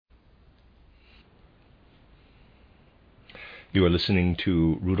You are listening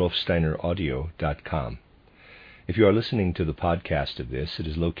to RudolfSteinerAudio.com. If you are listening to the podcast of this, it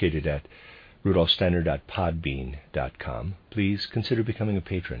is located at RudolfSteiner.podbean.com. Please consider becoming a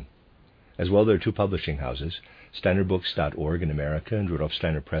patron. As well, there are two publishing houses, SteinerBooks.org in America and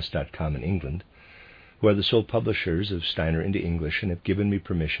RudolfSteinerPress.com in England, who are the sole publishers of Steiner into English and have given me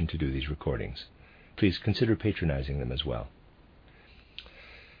permission to do these recordings. Please consider patronizing them as well.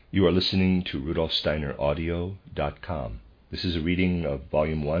 You are listening to RudolfSteinerAudio.com. This is a reading of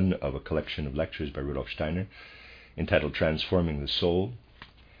Volume 1 of a collection of lectures by Rudolf Steiner entitled Transforming the Soul.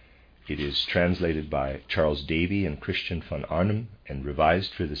 It is translated by Charles Davy and Christian von Arnim and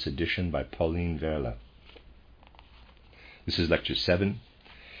revised for this edition by Pauline Verla. This is Lecture 7,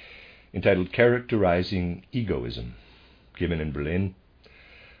 entitled Characterizing Egoism, given in Berlin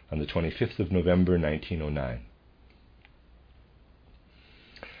on the 25th of November, 1909.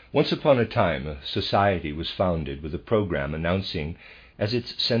 Once upon a time, a society was founded with a program announcing as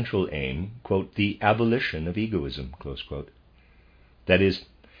its central aim, quote, the abolition of egoism, close quote. That is,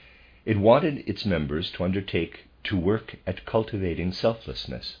 it wanted its members to undertake to work at cultivating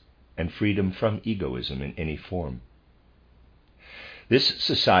selflessness and freedom from egoism in any form. This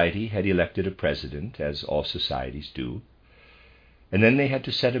society had elected a president, as all societies do, and then they had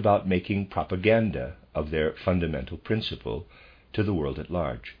to set about making propaganda of their fundamental principle to the world at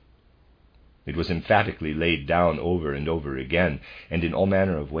large. It was emphatically laid down over and over again, and in all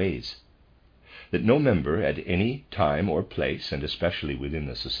manner of ways, that no member at any time or place, and especially within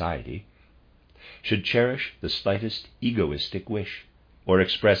the society, should cherish the slightest egoistic wish, or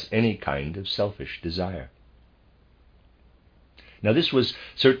express any kind of selfish desire. Now, this was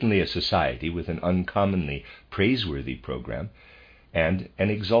certainly a society with an uncommonly praiseworthy program and an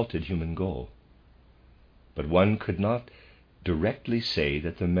exalted human goal. But one could not directly say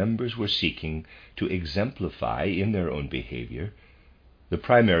that the members were seeking to exemplify in their own behavior the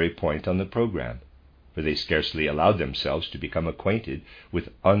primary point on the program, for they scarcely allowed themselves to become acquainted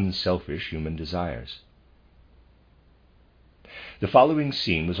with unselfish human desires. The following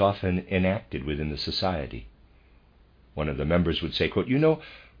scene was often enacted within the society. One of the members would say, quote, "You know,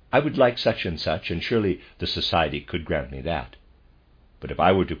 I would like such, and surely the society could grant me that. But if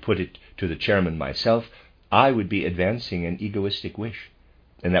I were to put it to the chairman myself, I would be advancing an egoistic wish,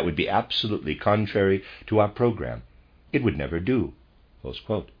 and that would be absolutely contrary to our program. It would never do." Close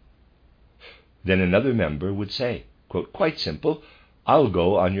quote. Then another member would say, quote, "Quite simple, I'll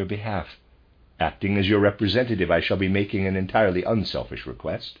go on your behalf. Acting as your representative, I shall be making an entirely unselfish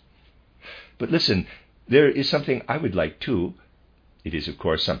request. But listen, there is something I would like too. It is, of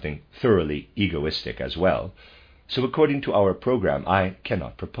course, something thoroughly egoistic as well. So according to our program, I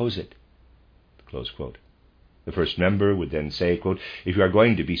cannot propose it." Close quote. The first member would then say, quote, "If you are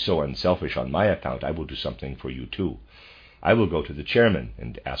going to be so unselfish on my account, I will do something for you too. I will go to the chairman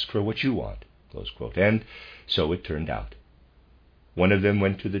and ask for what you want." Close quote. And so it turned out. One of them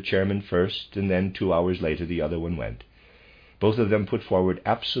went to the chairman first, and then 2 hours later the other one went. Both of them put forward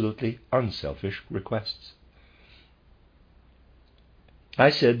absolutely unselfish requests.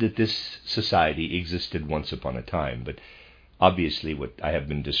 I said that this society existed once upon a time, but obviously what I have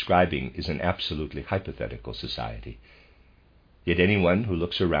been describing is an absolutely hypothetical society. Yet anyone who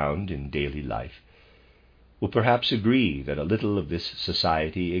looks around in daily life will perhaps agree that a little of this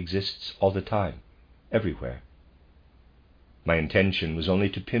society exists all the time, everywhere. My intention was only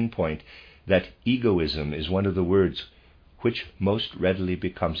to pinpoint that egoism is one of the words which most readily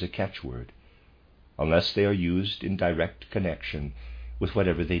becomes a catchword, unless they are used in direct connection with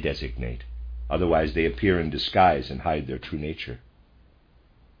whatever they designate. Otherwise they appear in disguise and hide their true nature.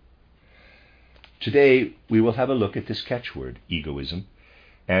 Today we will have a look at this catchword, egoism,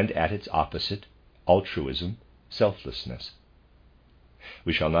 and at its opposite, altruism, selflessness.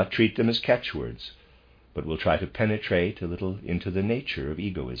 We shall not treat them as catchwords, but will try to penetrate a little into the nature of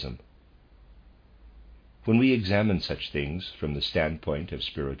egoism. When we examine such things from the standpoint of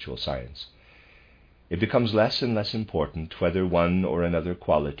spiritual science, it becomes less and less important whether one or another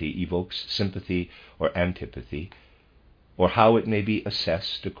quality evokes sympathy or antipathy, or how it may be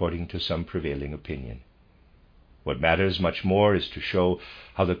assessed according to some prevailing opinion. What matters much more is to show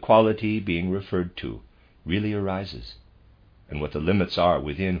how the quality being referred to really arises, and what the limits are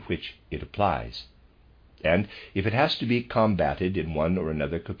within which it applies, and if it has to be combated in one or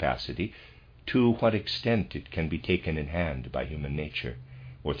another capacity, to what extent it can be taken in hand by human nature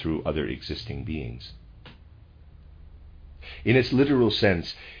or through other existing beings. In its literal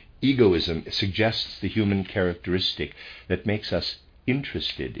sense, egoism suggests the human characteristic that makes us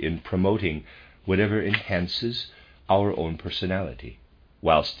interested in promoting whatever enhances our own personality,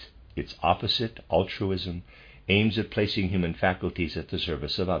 whilst its opposite, altruism, aims at placing human faculties at the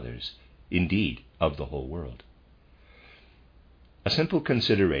service of others, indeed, of the whole world. A simple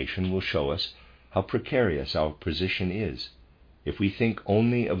consideration will show us how precarious our position is if we think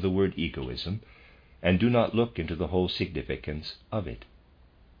only of the word egoism and do not look into the whole significance of it.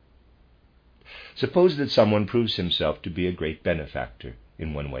 Suppose that someone proves himself to be a great benefactor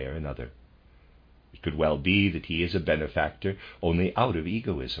in one way or another. It could well be that he is a benefactor only out of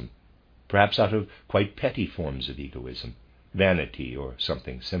egoism, perhaps out of quite petty forms of egoism, vanity or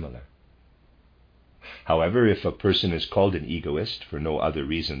something similar. However, if a person is called an egoist for no other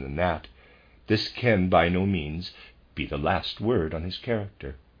reason than that, this can by no means be the last word on his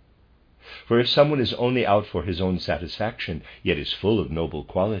character. For if someone is only out for his own satisfaction, yet is full of noble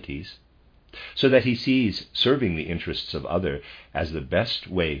qualities, so that he sees serving the interests of others as the best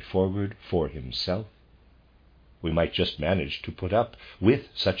way forward for himself, we might just manage to put up with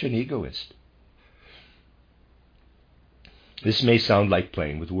such an egoist. This may sound like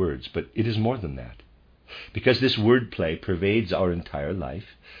playing with words, but it is more than that, because this wordplay pervades our entire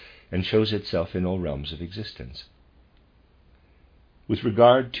life and shows itself in all realms of existence. With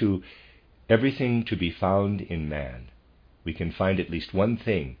regard to everything to be found in man, we can find at least one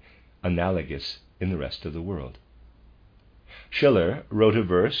thing analogous in the rest of the world. Schiller wrote a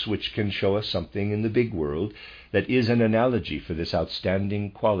verse which can show us something in the big world that is an analogy for this outstanding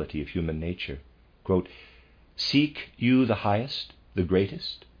quality of human nature. Quote, "Seek you the highest, the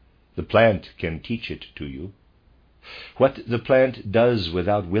greatest? The plant can teach it to you. What the plant does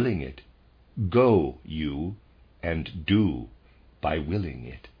without willing it, go you and do by willing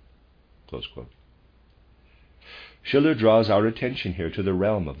it." Close quote. Schiller draws our attention here to the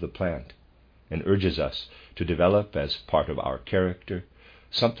realm of the plant and urges us to develop as part of our character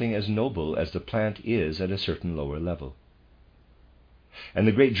something as noble as the plant is at a certain lower level. And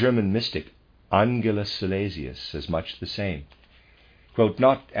the great German mystic Angelus Silesius says much the same. Quote,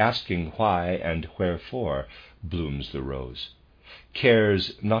 "Not asking why and wherefore blooms the rose,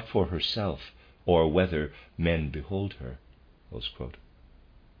 cares not for herself or whether men behold her." Close quote.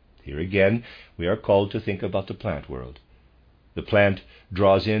 Here again, we are called to think about the plant world. The plant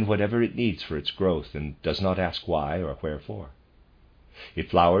draws in whatever it needs for its growth and does not ask why or wherefore.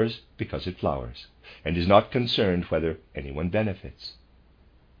 It flowers because it flowers, and is not concerned whether anyone benefits.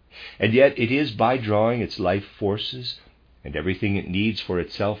 And yet it is by drawing its life forces and everything it needs for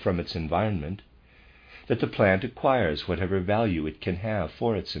itself from its environment that the plant acquires whatever value it can have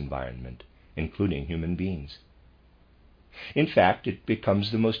for its environment, including human beings. In fact, it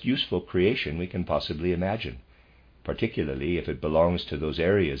becomes the most useful creation we can possibly imagine, particularly if it belongs to those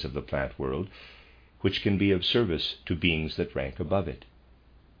areas of the plant world which can be of service to beings that rank above it.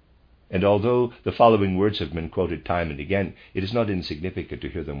 And although the following words have been quoted time and again, it is not insignificant to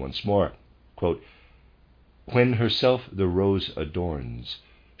hear them once more. Quote, "When herself the rose adorns,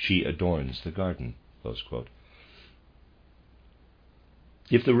 she adorns the garden." Close quote.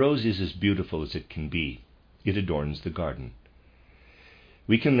 If the rose is as beautiful as it can be, it adorns the garden.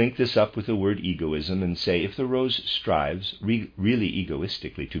 We can link this up with the word egoism and say if the rose strives really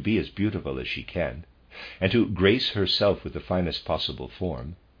egoistically to be as beautiful as she can, and to grace herself with the finest possible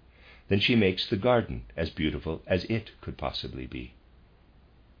form, then she makes the garden as beautiful as it could possibly be.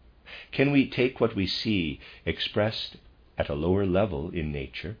 Can we take what we see expressed at a lower level in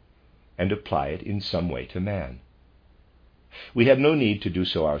nature and apply it in some way to man? We have no need to do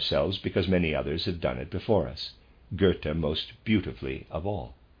so ourselves because many others have done it before us, Goethe most beautifully of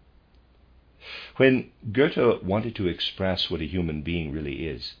all. When Goethe wanted to express what a human being really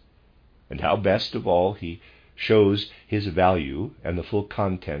is, and how best of all he shows his value and the full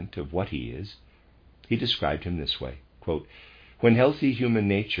content of what he is, he described him this way, quote, "When healthy human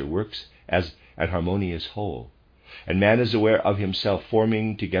nature works as an harmonious whole, and man is aware of himself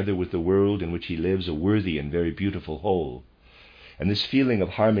forming together with the world in which he lives a worthy and very beautiful whole, and this feeling of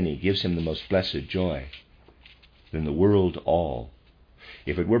harmony gives him the most blessed joy, then the world all,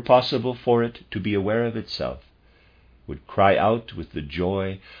 if it were possible for it to be aware of itself, would cry out with the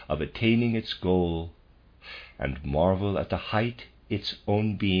joy of attaining its goal and marvel at the height its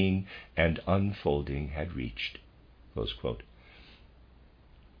own being and unfolding had reached." Close quote.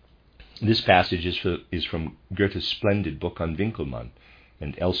 This passage is from Goethe's splendid book on Winckelmann,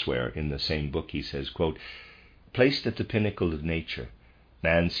 and elsewhere in the same book he says, quote, "Placed at the pinnacle of nature,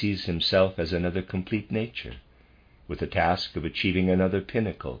 man sees himself as another complete nature, with the task of achieving another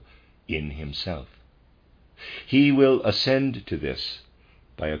pinnacle in himself. He will ascend to this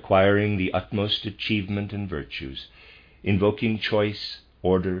by acquiring the utmost achievement and virtues, invoking choice,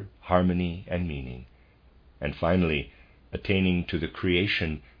 order, harmony, and meaning, and finally attaining to the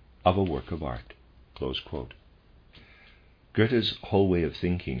creation of a work of art." Close quote. Goethe's whole way of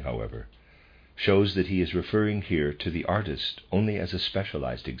thinking, however, shows that he is referring here to the artist only as a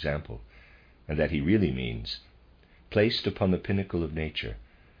specialized example, and that he really means, placed upon the pinnacle of nature,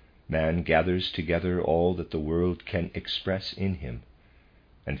 man gathers together all that the world can express in him,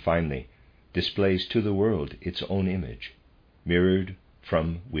 and finally displays to the world its own image, mirrored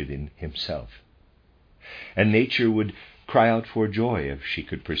from within himself. And nature would cry out for joy if she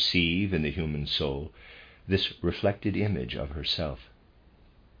could perceive in the human soul this reflected image of herself.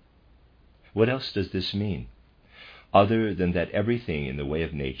 What else does this mean, other than that everything in the way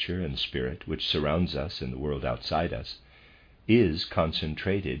of nature and spirit which surrounds us in the world outside us is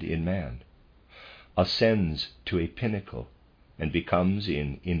concentrated in man, ascends to a pinnacle, and becomes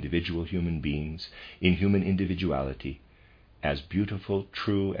in individual human beings, in human individuality, as beautiful,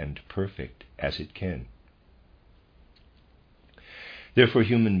 true, and perfect as it can. Therefore,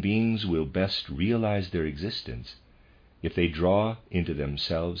 human beings will best realize their existence if they draw into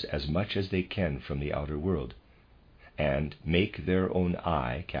themselves as much as they can from the outer world, and make their own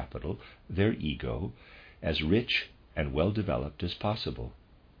I, capital, their ego, as rich and well developed as possible.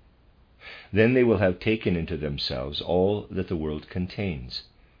 Then they will have taken into themselves all that the world contains,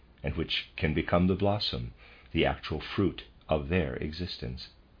 and which can become the blossom, the actual fruit of their existence.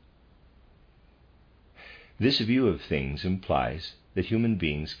 This view of things implies that human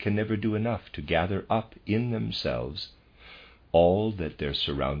beings can never do enough to gather up in themselves all that their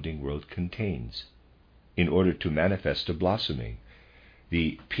surrounding world contains, in order to manifest a blossoming,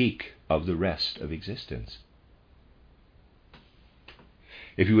 the peak of the rest of existence.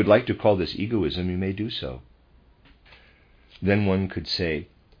 If you would like to call this egoism, you may do so. Then one could say,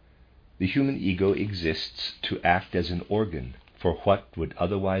 the human ego exists to act as an organ for what would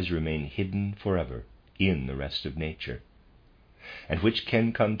otherwise remain hidden forever in the rest of nature, and which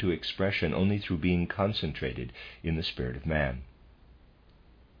can come to expression only through being concentrated in the spirit of man.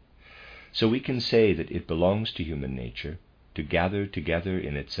 So we can say that it belongs to human nature to gather together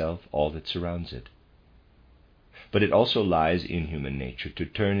in itself all that surrounds it. But it also lies in human nature to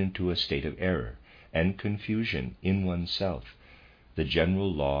turn into a state of error and confusion in oneself the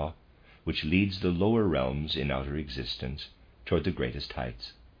general law which leads the lower realms in outer existence toward the greatest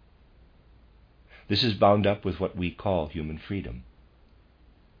heights. This is bound up with what we call human freedom.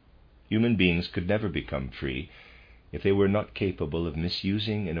 Human beings could never become free if they were not capable of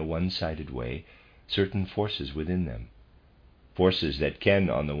misusing in a one-sided way certain forces within them, forces that can,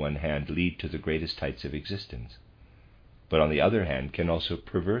 on the one hand, lead to the greatest heights of existence, but on the other hand can also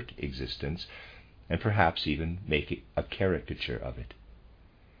pervert existence and perhaps even make a caricature of it.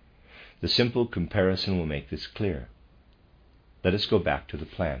 The simple comparison will make this clear. Let us go back to the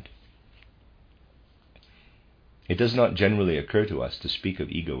plant. It does not generally occur to us to speak of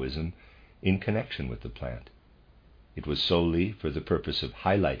egoism in connection with the plant. It was solely for the purpose of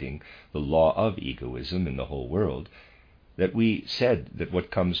highlighting the law of egoism in the whole world that we said that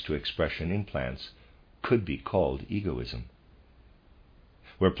what comes to expression in plants could be called egoism.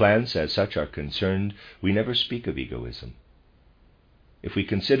 Where plants as such are concerned, we never speak of egoism. If we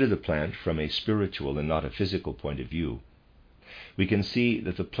consider the plant from a spiritual and not a physical point of view, we can see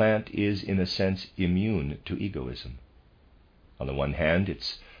that the plant is in a sense immune to egoism. On the one hand,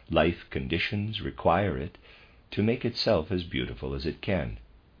 its life conditions require it to make itself as beautiful as it can,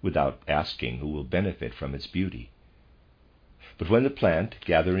 without asking who will benefit from its beauty. But when the plant,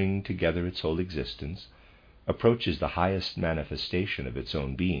 gathering together its whole existence, approaches the highest manifestation of its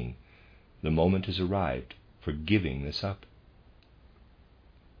own being, the moment has arrived for giving this up.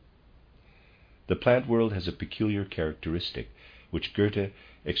 The plant world has a peculiar characteristic, which Goethe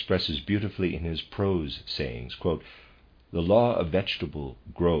expresses beautifully in his prose sayings, quote, "The law of vegetable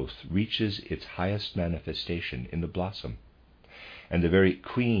growth reaches its highest manifestation in the blossom, and the very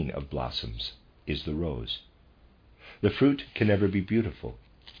queen of blossoms is the rose. The fruit can never be beautiful,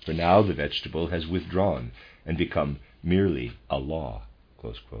 for now the vegetable has withdrawn and become merely a law."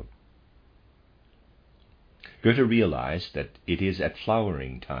 Close quote. Goethe realized that it is at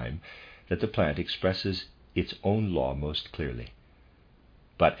flowering time that the plant expresses its own law most clearly.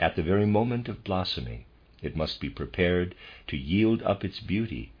 But at the very moment of blossoming, it must be prepared to yield up its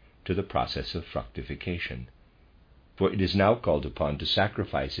beauty to the process of fructification, for it is now called upon to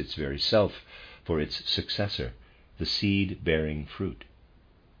sacrifice its very self for its successor, the seed-bearing fruit.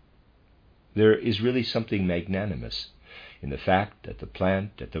 There is really something magnanimous in the fact that the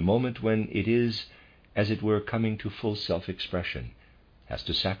plant, at the moment when it is, as it were, coming to full self-expression, has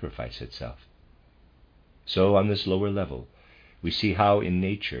to sacrifice itself. So, on this lower level, we see how in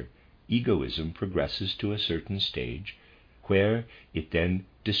nature egoism progresses to a certain stage where it then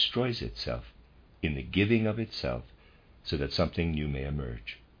destroys itself in the giving of itself so that something new may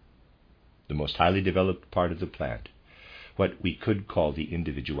emerge. The most highly developed part of the plant, what we could call the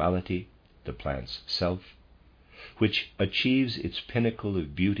individuality, the plant's self, which achieves its pinnacle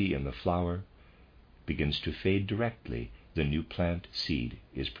of beauty in the flower, begins to fade directly the new plant seed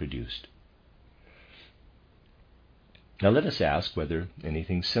is produced. Now let us ask whether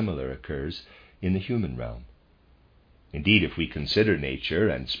anything similar occurs in the human realm. Indeed, if we consider nature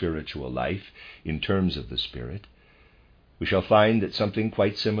and spiritual life in terms of the spirit, we shall find that something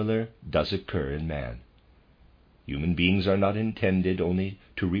quite similar does occur in man. Human beings are not intended only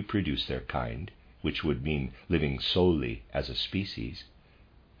to reproduce their kind, which would mean living solely as a species,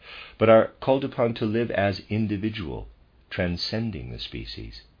 but are called upon to live as individual, transcending the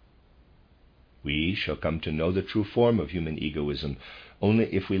species. We shall come to know the true form of human egoism only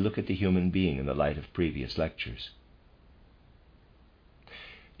if we look at the human being in the light of previous lectures.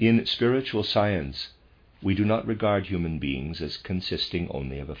 In spiritual science, we do not regard human beings as consisting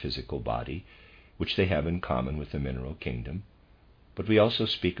only of a physical body, which they have in common with the mineral kingdom, but we also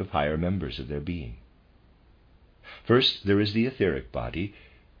speak of higher members of their being. First, there is the etheric body,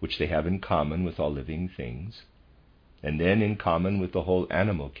 which they have in common with all living things, and then in common with the whole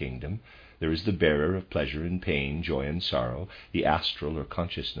animal kingdom, there is the bearer of pleasure and pain, joy and sorrow, the astral or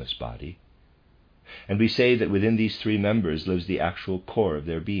consciousness body. And we say that within these three members lives the actual core of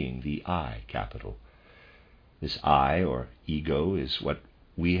their being, the I capital. This I, or ego, is what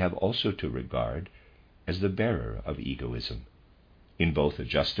we have also to regard as the bearer of egoism, in both a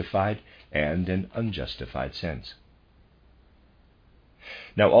justified and an unjustified sense.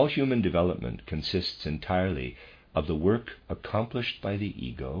 Now, all human development consists entirely of the work accomplished by the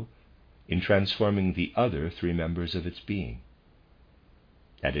ego in transforming the other three members of its being.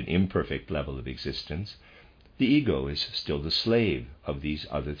 At an imperfect level of existence, the ego is still the slave of these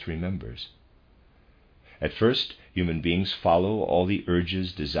other three members. At first, human beings follow all the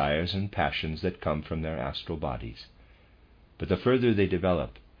urges, desires, and passions that come from their astral bodies. But the further they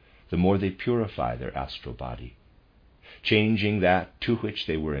develop, the more they purify their astral body, changing that to which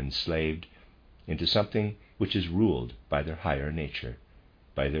they were enslaved into something which is ruled by their higher nature,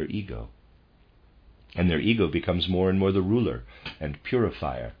 by their ego. And their ego becomes more and more the ruler and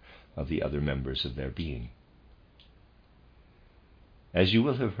purifier of the other members of their being. As you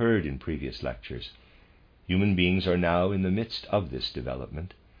will have heard in previous lectures, human beings are now in the midst of this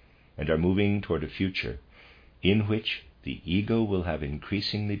development and are moving toward a future in which the ego will have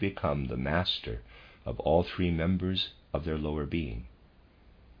increasingly become the master of all three members of their lower being.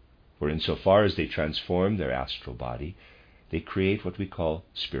 For insofar as they transform their astral body, they create what we call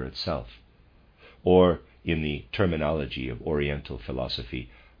spirit self, or, in the terminology of Oriental philosophy,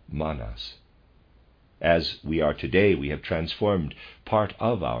 manas. As we are today, we have transformed part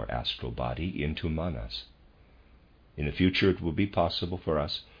of our astral body into manas. In the future, it will be possible for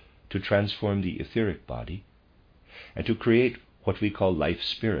us to transform the etheric body and to create what we call life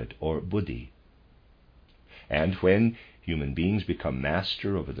spirit, or buddhi. And when human beings become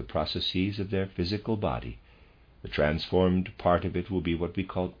master over the processes of their physical body, the transformed part of it will be what we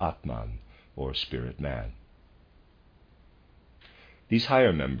call Atman, or spirit man. These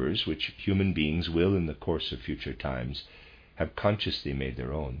higher members, which human beings will in the course of future times have consciously made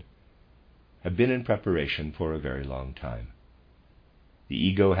their own, have been in preparation for a very long time. The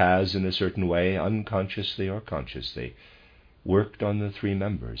ego has, in a certain way, unconsciously or consciously, worked on the three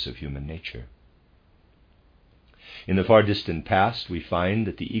members of human nature. In the far distant past, we find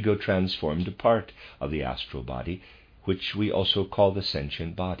that the ego transformed a part of the astral body, which we also call the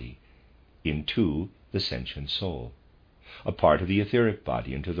sentient body, into the sentient soul, a part of the etheric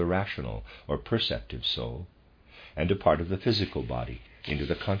body into the rational or perceptive soul, and a part of the physical body into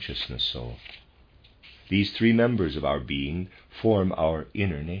the consciousness soul. These three members of our being form our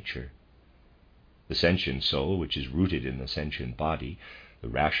inner nature. The sentient soul, which is rooted in the sentient body, the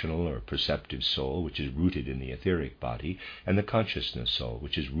rational or perceptive soul, which is rooted in the etheric body, and the consciousness soul,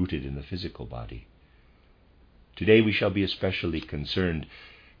 which is rooted in the physical body. Today we shall be especially concerned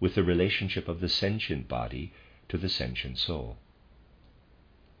with the relationship of the sentient body to the sentient soul.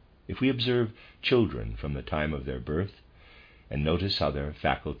 If we observe children from the time of their birth, and notice how their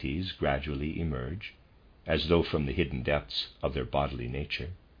faculties gradually emerge, as though from the hidden depths of their bodily nature,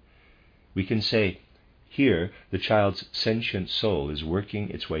 we can say, here the child's sentient soul is working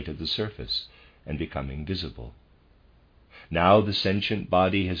its way to the surface and becoming visible. Now the sentient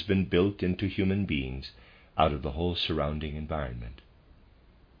body has been built into human beings out of the whole surrounding environment.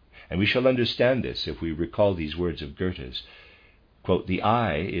 And we shall understand this if we recall these words of Goethe's, quote, "The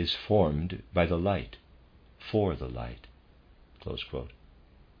eye is formed by the light, for the light," close quote.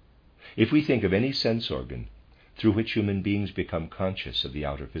 If we think of any sense organ through which human beings become conscious of the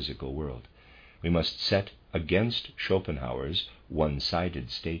outer physical world, we must set against Schopenhauer's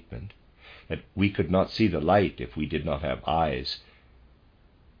one-sided statement that we could not see the light if we did not have eyes,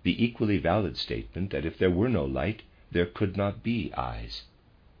 the equally valid statement that if there were no light, there could not be eyes.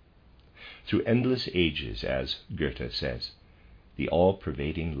 Through endless ages, as Goethe says, the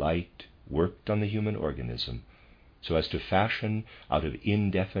all-pervading light worked on the human organism so as to fashion out of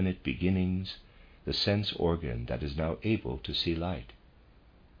indefinite beginnings the sense organ that is now able to see light.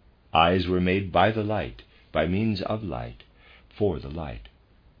 Eyes were made by the light, by means of light, for the light.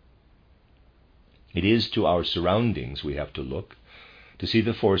 It is to our surroundings we have to look, to see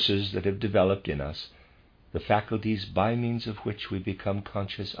the forces that have developed in us, the faculties by means of which we become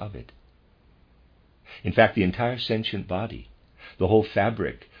conscious of it. In fact, the entire sentient body, the whole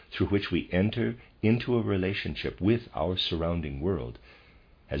fabric through which we enter into a relationship with our surrounding world,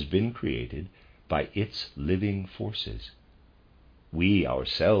 has been created by its living forces. We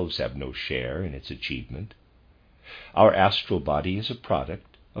ourselves have no share in its achievement. Our astral body is a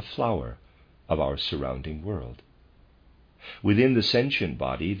product, a flower, of our surrounding world. Within the sentient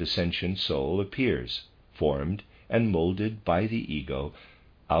body, the sentient soul appears, formed and molded by the ego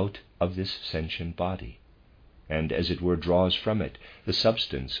out of this sentient body, and as it were draws from it the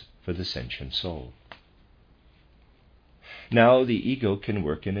substance for the sentient soul. Now the ego can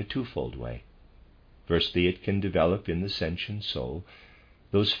work in a twofold way. Firstly, it can develop in the sentient soul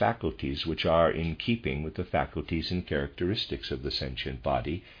those faculties which are in keeping with the faculties and characteristics of the sentient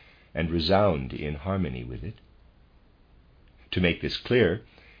body and resound in harmony with it. To make this clear,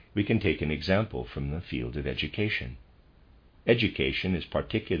 we can take an example from the field of education. Education is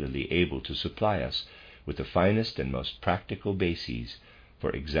particularly able to supply us with the finest and most practical bases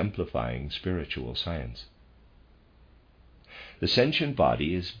for exemplifying spiritual science. The sentient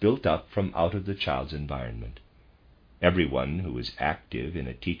body is built up from out of the child's environment. Everyone who is active in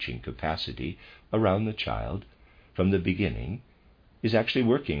a teaching capacity around the child from the beginning is actually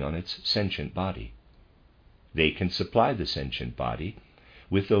working on its sentient body. They can supply the sentient body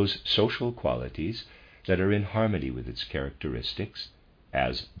with those social qualities that are in harmony with its characteristics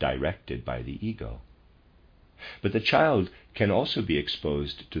as directed by the ego. But the child can also be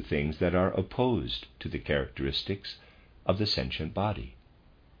exposed to things that are opposed to the characteristics of the sentient body.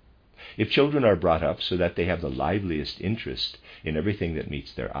 If children are brought up so that they have the liveliest interest in everything that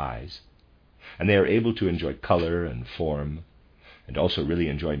meets their eyes, and they are able to enjoy color and form, and also really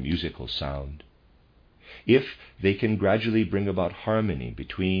enjoy musical sound, if they can gradually bring about harmony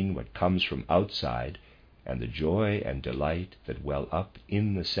between what comes from outside and the joy and delight that well up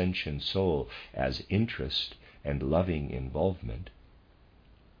in the sentient soul as interest and loving involvement,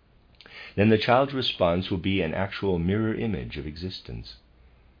 then the child's response will be an actual mirror image of existence,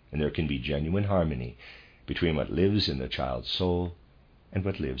 and there can be genuine harmony between what lives in the child's soul and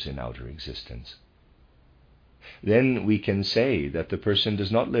what lives in outer existence. Then we can say that the person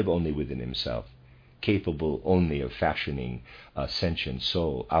does not live only within himself, capable only of fashioning a sentient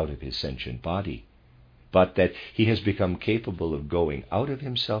soul out of his sentient body, but that he has become capable of going out of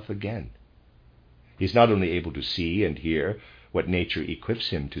himself again. He's not only able to see and hear what nature equips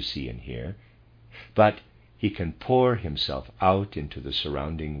him to see and hear, but he can pour himself out into the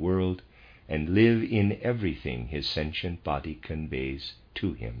surrounding world and live in everything his sentient body conveys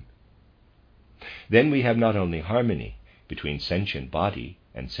to him. Then we have not only harmony between sentient body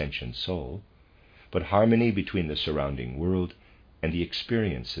and sentient soul, but harmony between the surrounding world and the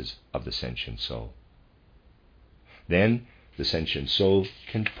experiences of the sentient soul. Then the sentient soul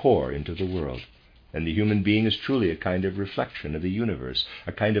can pour into the world, and the human being is truly a kind of reflection of the universe,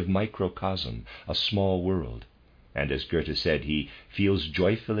 a kind of microcosm, a small world. And as Goethe said, he feels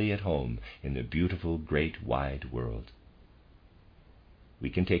joyfully at home in the beautiful, great, wide world. We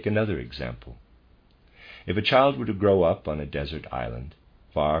can take another example. If a child were to grow up on a desert island,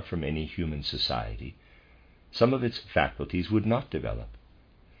 far from any human society, some of its faculties would not develop.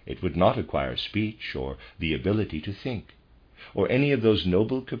 It would not acquire speech or the ability to think, or any of those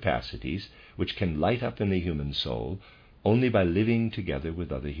noble capacities which can light up in the human soul only by living together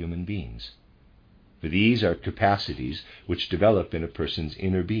with other human beings. For these are capacities which develop in a person's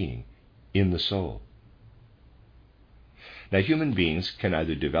inner being, in the soul. Now, human beings can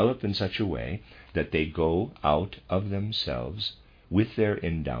either develop in such a way that they go out of themselves with their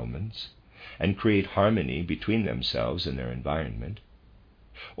endowments and create harmony between themselves and their environment,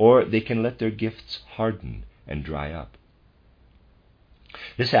 or they can let their gifts harden and dry up.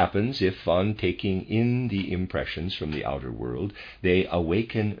 This happens if, on taking in the impressions from the outer world, they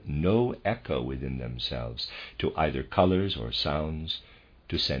awaken no echo within themselves to either colors or sounds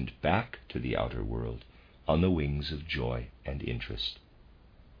to send back to the outer world on the wings of joy and interest.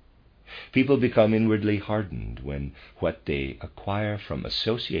 People become inwardly hardened when what they acquire from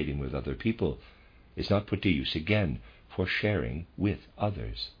associating with other people is not put to use again for sharing with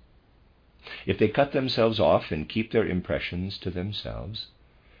others. If they cut themselves off and keep their impressions to themselves,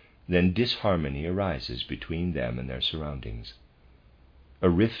 then disharmony arises between them and their surroundings. A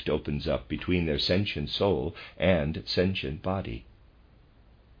rift opens up between their sentient soul and sentient body.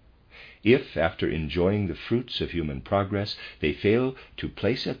 If, after enjoying the fruits of human progress, they fail to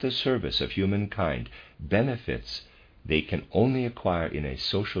place at the service of humankind benefits they can only acquire in a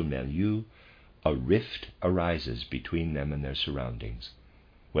social milieu, a rift arises between them and their surroundings,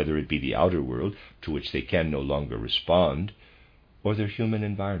 whether it be the outer world, to which they can no longer respond, or their human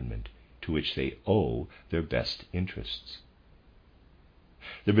environment, to which they owe their best interests.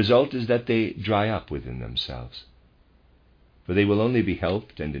 The result is that they dry up within themselves, for they will only be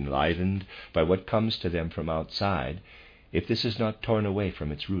helped and enlivened by what comes to them from outside if this is not torn away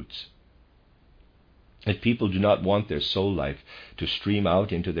from its roots. If people do not want their soul life to stream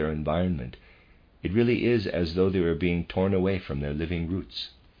out into their environment, it really is as though they were being torn away from their living roots.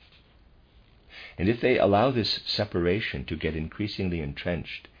 And if they allow this separation to get increasingly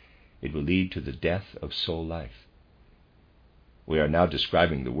entrenched, it will lead to the death of soul life. We are now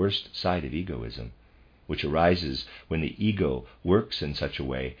describing the worst side of egoism, which arises when the ego works in such a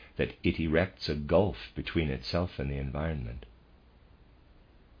way that it erects a gulf between itself and the environment.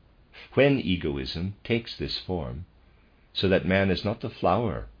 When egoism takes this form, so that man is not the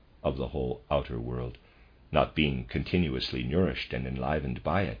flower of the whole outer world, not being continuously nourished and enlivened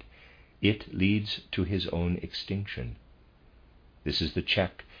by it, it leads to his own extinction. This is the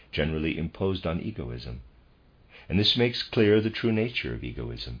check generally imposed on egoism, and this makes clear the true nature of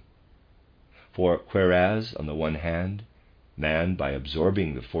egoism. For whereas, on the one hand, man, by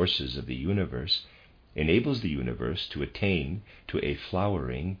absorbing the forces of the universe, enables the universe to attain to a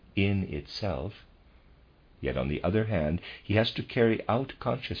flowering in itself, yet on the other hand, he has to carry out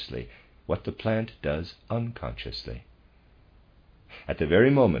consciously what the plant does unconsciously. At the very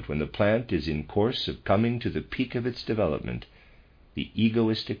moment when the plant is in course of coming to the peak of its development, the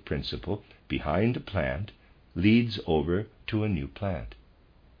egoistic principle behind the plant leads over to a new plant.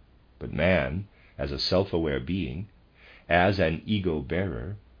 But man, as a self-aware being, as an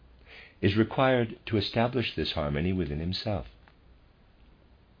ego-bearer, is required to establish this harmony within himself.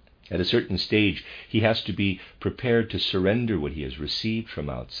 At a certain stage, he has to be prepared to surrender what he has received from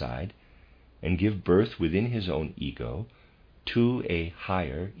outside and give birth within his own ego to a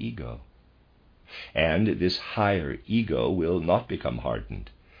higher ego. And this higher ego will not become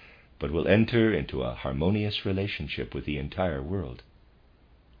hardened, but will enter into a harmonious relationship with the entire world.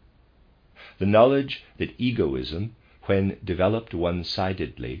 The knowledge that egoism, when developed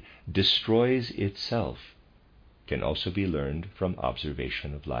one-sidedly, destroys itself, can also be learned from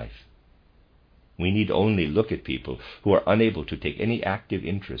observation of life. We need only look at people who are unable to take any active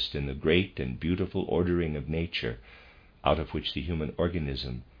interest in the great and beautiful ordering of nature, out of which the human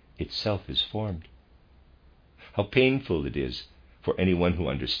organism itself is formed. How painful it is for anyone who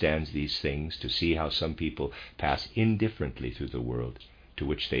understands these things to see how some people pass indifferently through the world to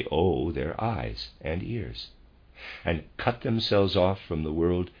which they owe their eyes and ears, and cut themselves off from the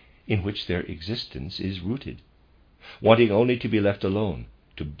world in which their existence is rooted, wanting only to be left alone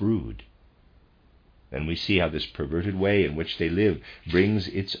to brood. And we see how this perverted way in which they live brings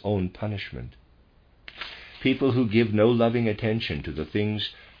its own punishment. People who give no loving attention to the things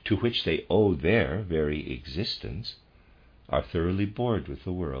to which they owe their very existence are thoroughly bored with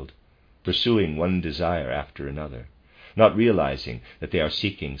the world, pursuing one desire after another, not realizing that they are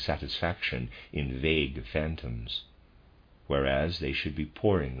seeking satisfaction in vague phantoms, whereas they should be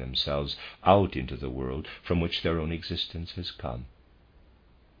pouring themselves out into the world from which their own existence has come.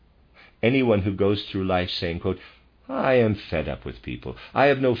 Anyone who goes through life saying, quote, "I am fed up with people. I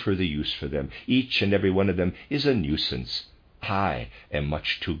have no further use for them. Each and every one of them is a nuisance. I am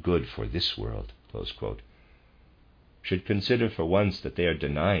much too good for this world," close quote, should consider for once that they are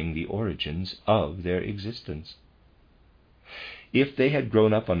denying the origins of their existence. If they had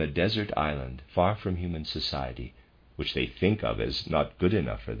grown up on a desert island far from human society, which they think of as not good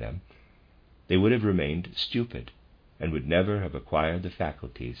enough for them, they would have remained stupid and would never have acquired the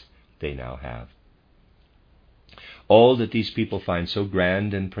faculties they now have. All that these people find so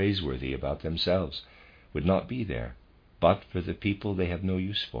grand and praiseworthy about themselves would not be there but for the people they have no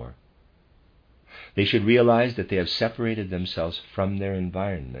use for. They should realize that they have separated themselves from their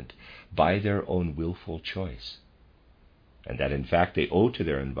environment by their own willful choice, and that in fact they owe to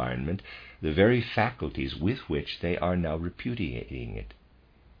their environment the very faculties with which they are now repudiating it.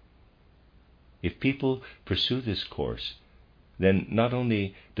 If people pursue this course, then not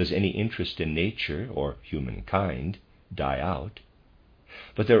only does any interest in nature or humankind die out,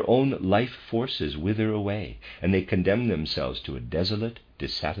 but their own life forces wither away, and they condemn themselves to a desolate,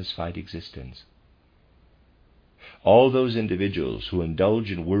 dissatisfied existence. All those individuals who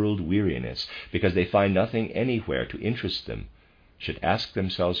indulge in world weariness because they find nothing anywhere to interest them should ask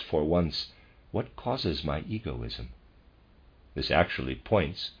themselves for once, what causes my egoism? This actually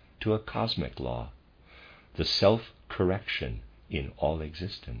points to a cosmic law, the self-correction in all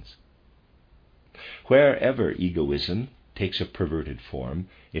existence. Wherever egoism takes a perverted form,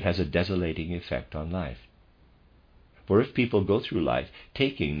 it has a desolating effect on life. For if people go through life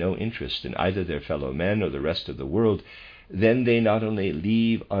taking no interest in either their fellow men or the rest of the world, then they not only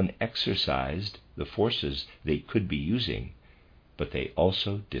leave unexercised the forces they could be using, but they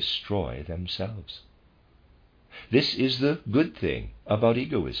also destroy themselves. This is the good thing about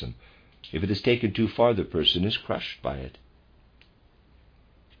egoism. If it is taken too far, the person is crushed by it.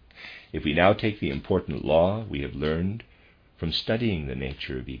 If we now take the important law we have learned from studying the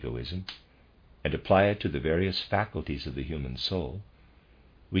nature of egoism and apply it to the various faculties of the human soul,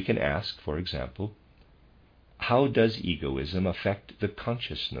 we can ask, for example, how does egoism affect the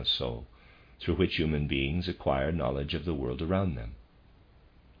consciousness soul through which human beings acquire knowledge of the world around them?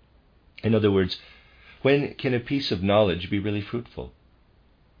 In other words, when can a piece of knowledge be really fruitful?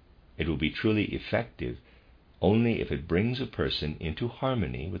 It will be truly effective only if it brings a person into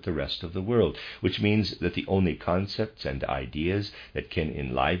harmony with the rest of the world, which means that the only concepts and ideas that can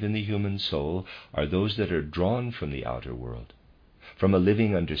enliven the human soul are those that are drawn from the outer world, from a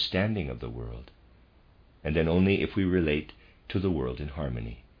living understanding of the world, and then only if we relate to the world in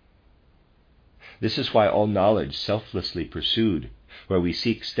harmony. This is why all knowledge selflessly pursued, where we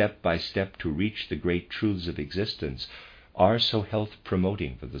seek step by step to reach the great truths of existence, are so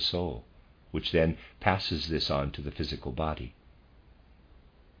health-promoting for the soul, which then passes this on to the physical body.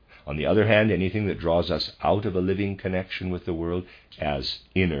 On the other hand, anything that draws us out of a living connection with the world, as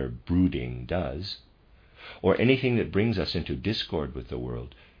inner brooding does, or anything that brings us into discord with the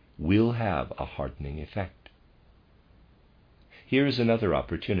world, will have a hardening effect. Here is another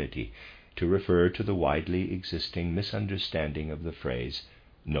opportunity to refer to the widely existing misunderstanding of the phrase,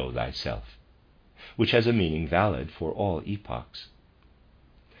 know thyself, which has a meaning valid for all epochs.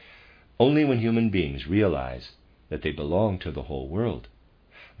 Only when human beings realize that they belong to the whole world,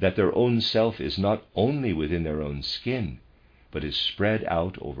 that their own self is not only within their own skin, but is spread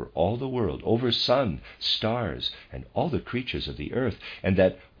out over all the world, over sun, stars, and all the creatures of the earth, and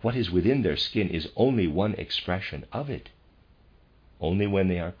that what is within their skin is only one expression of it. Only when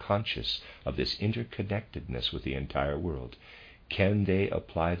they are conscious of this interconnectedness with the entire world can they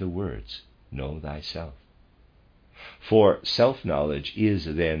apply the words, know thyself. For self-knowledge is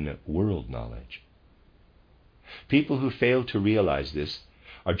then world knowledge. People who fail to realize this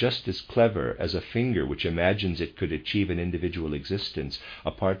are just as clever as a finger which imagines it could achieve an individual existence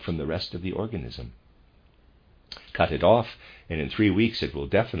apart from the rest of the organism. Cut it off, and in 3 weeks it will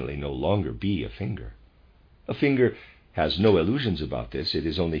definitely no longer be a finger. A finger has no illusions about this. It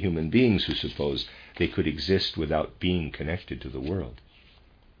is only human beings who suppose they could exist without being connected to the world.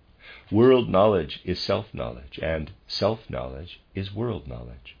 World knowledge is self-knowledge, and self-knowledge is world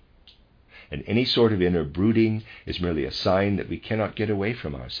knowledge. And any sort of inner brooding is merely a sign that we cannot get away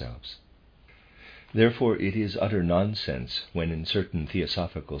from ourselves. Therefore, it is utter nonsense when in certain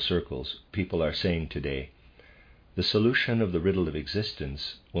theosophical circles people are saying today, the solution of the riddle of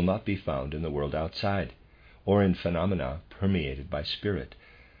existence will not be found in the world outside, or in phenomena permeated by spirit,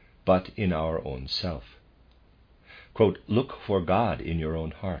 but in our own self. Quote, look for God in your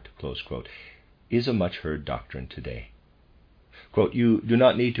own heart, close quote, is a much heard doctrine today. Quote, you do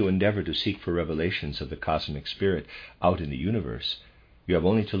not need to endeavor to seek for revelations of the cosmic spirit out in the universe. You have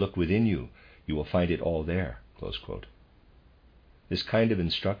only to look within you. You will find it all there, close quote. This kind of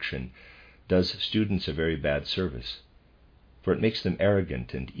instruction does students a very bad service, for it makes them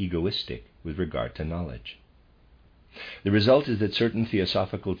arrogant and egoistic with regard to knowledge. The result is that certain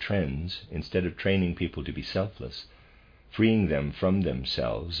theosophical trends, instead of training people to be selfless, freeing them from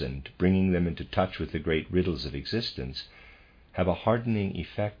themselves and bringing them into touch with the great riddles of existence, have a hardening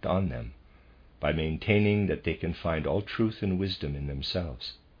effect on them by maintaining that they can find all truth and wisdom in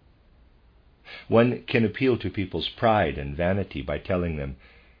themselves. One can appeal to people's pride and vanity by telling them,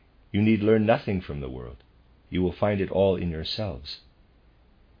 you need learn nothing from the world. You will find it all in yourselves.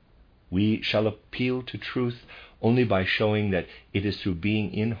 We shall appeal to truth only by showing that it is through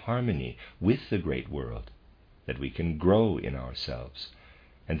being in harmony with the great world that we can grow in ourselves,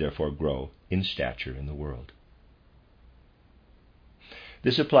 and therefore grow in stature in the world.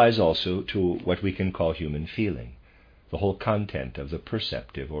 This applies also to what we can call human feeling, the whole content of the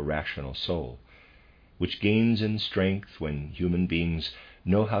perceptive or rational soul, which gains in strength when human beings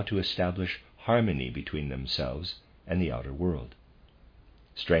know how to establish harmony between themselves and the outer world.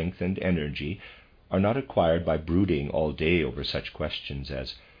 Strength and energy are not acquired by brooding all day over such questions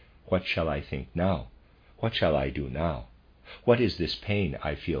as, what shall I think now? What shall I do now? What is this pain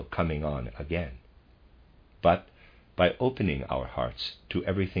I feel coming on again? But by opening our hearts to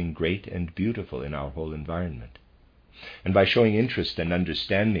everything great and beautiful in our whole environment, and by showing interest and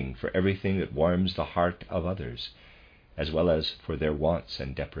understanding for everything that warms the heart of others, as well as for their wants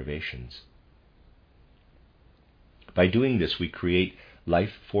and deprivations. By doing this, we create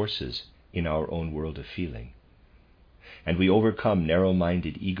life forces in our own world of feeling, and we overcome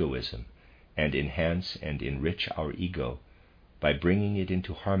narrow-minded egoism and enhance and enrich our ego by bringing it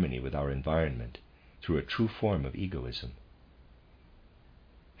into harmony with our environment through a true form of egoism.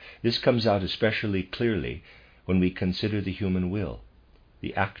 This comes out especially clearly when we consider the human will,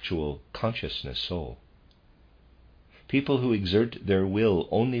 the actual consciousness soul. People who exert their will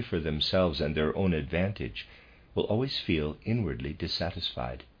only for themselves and their own advantage will always feel inwardly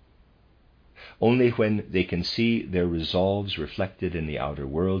dissatisfied. Only when they can see their resolves reflected in the outer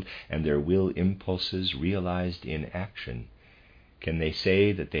world and their will impulses realized in action can they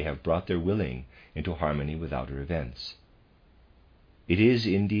say that they have brought their willing into harmony with outer events. It is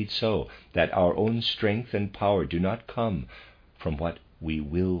indeed so that our own strength and power do not come from what we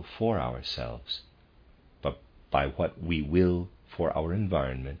will for ourselves, but by what we will for our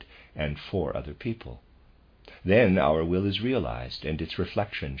environment and for other people. Then our will is realized and its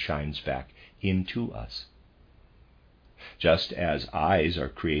reflection shines back into us. Just as eyes are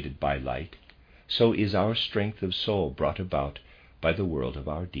created by light, so is our strength of soul brought about by the world of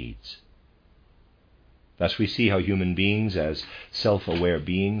our deeds. Thus we see how human beings, as self-aware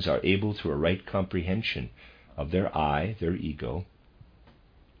beings, are able through a right comprehension of their I, their ego,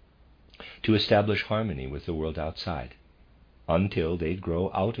 to establish harmony with the world outside, until they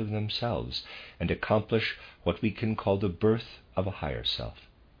grow out of themselves and accomplish what we can call the birth of a higher self.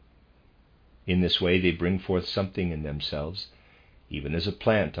 In this way they bring forth something in themselves, even as a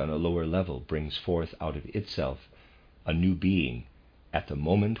plant on a lower level brings forth out of itself a new being at the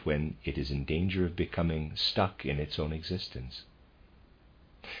moment when it is in danger of becoming stuck in its own existence.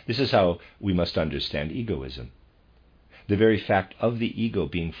 This is how we must understand egoism. The very fact of the ego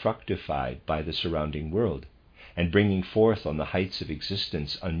being fructified by the surrounding world and bringing forth on the heights of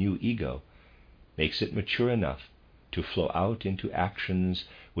existence a new ego makes it mature enough to flow out into actions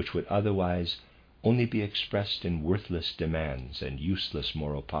which would otherwise only be expressed in worthless demands and useless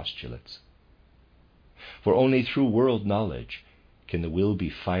moral postulates. For only through world knowledge can the will be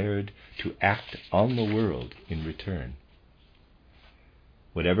fired to act on the world in return.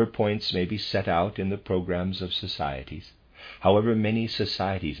 Whatever points may be set out in the programs of societies, however many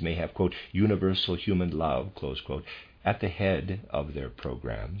societies may have, quote, universal human love, close quote, at the head of their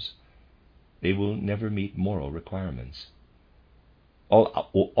programs, they will never meet moral requirements.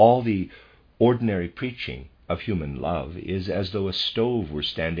 All the ordinary preaching of human love is as though a stove were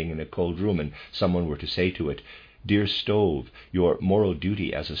standing in a cold room and someone were to say to it, "Dear stove, your moral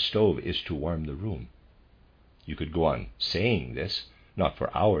duty as a stove is to warm the room." You could go on saying this, not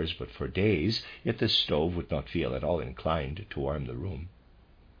for hours but for days, yet the stove would not feel at all inclined to warm the room.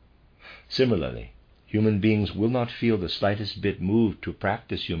 Similarly, human beings will not feel the slightest bit moved to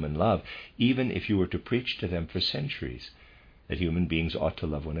practice human love, even if you were to preach to them for centuries that human beings ought to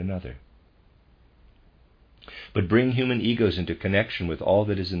love one another. But bring human egos into connection with all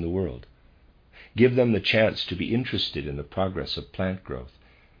that is in the world. Give them the chance to be interested in the progress of plant growth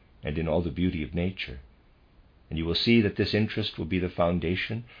and in all the beauty of nature, and you will see that this interest will be the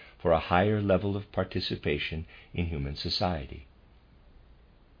foundation for a higher level of participation in human society.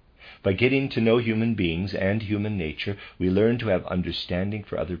 By getting to know human beings and human nature, we learn to have understanding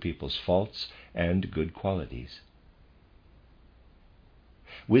for other people's faults and good qualities.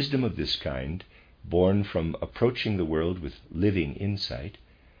 Wisdom of this kind, born from approaching the world with living insight,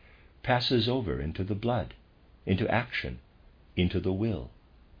 passes over into the blood, into action, into the will.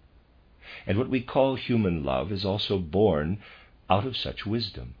 And what we call human love is also born out of such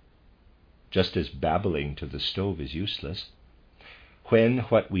wisdom. Just as babbling to the stove is useless, when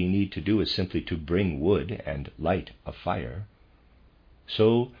what we need to do is simply to bring wood and light a fire,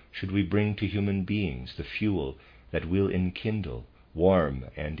 so should we bring to human beings the fuel that will enkindle, warm,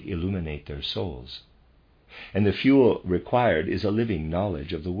 and illuminate their souls. And the fuel required is a living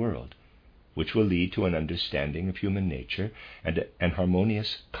knowledge of the world, which will lead to an understanding of human nature and an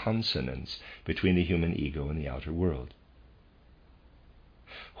harmonious consonance between the human ego and the outer world.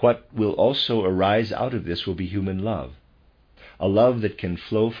 What will also arise out of this will be human love, a love that can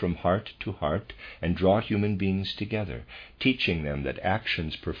flow from heart to heart and draw human beings together, teaching them that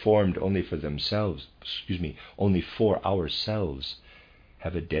actions performed only for ourselves,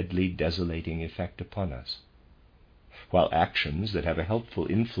 have a deadly, desolating effect upon us, while actions that have a helpful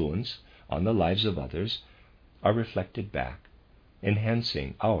influence on the lives of others are reflected back,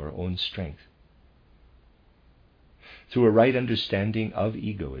 enhancing our own strength. Through a right understanding of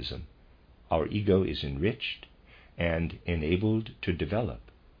egoism, our ego is enriched and enabled to develop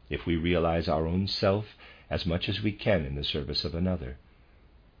if we realize our own self as much as we can in the service of another,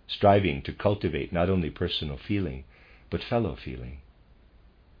 striving to cultivate not only personal feeling, but fellow feeling.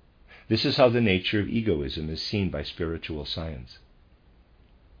 This is how the nature of egoism is seen by spiritual science.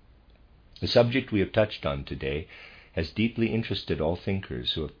 The subject we have touched on today has deeply interested all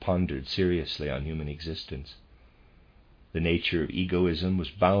thinkers who have pondered seriously on human existence. The nature of egoism was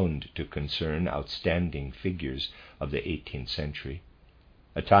bound to concern outstanding figures of the 18th century,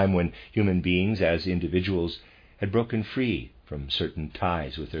 a time when human beings as individuals had broken free from certain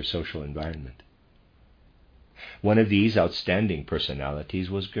ties with their social environment. One of these outstanding personalities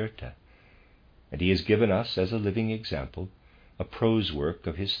was Goethe, and he has given us, as a living example, a prose work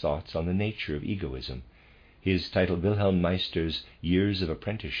of his thoughts on the nature of egoism, his titled Wilhelm Meister's Years of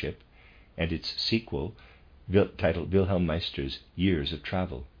Apprenticeship, and its sequel, titled Wilhelm Meister's Years of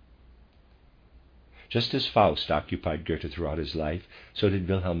Travel. Just as Faust occupied Goethe throughout his life, so did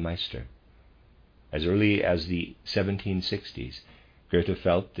Wilhelm Meister. As early as the 1760s, Goethe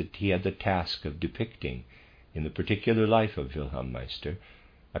felt that he had the task of depicting, in the particular life of Wilhelm Meister,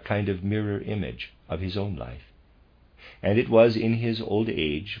 a kind of mirror image of his own life. And it was in his old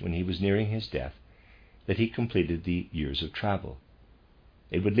age, when he was nearing his death, that he completed the Years of Travel.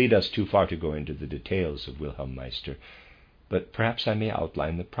 It would lead us too far to go into the details of Wilhelm Meister, but perhaps I may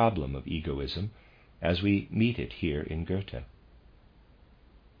outline the problem of egoism as we meet it here in Goethe.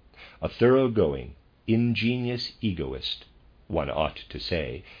 A thoroughgoing, ingenious egoist, one ought to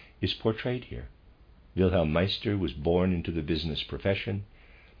say, is portrayed here. Wilhelm Meister was born into the business profession,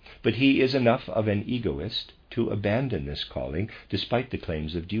 but he is enough of an egoist to abandon this calling despite the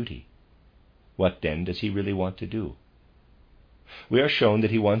claims of duty. What then does he really want to do? We are shown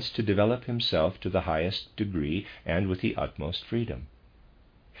that he wants to develop himself to the highest degree and with the utmost freedom.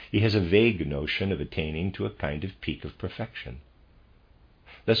 He has a vague notion of attaining to a kind of peak of perfection.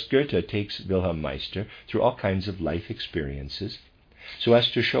 Thus Goethe takes Wilhelm Meister through all kinds of life experiences, so as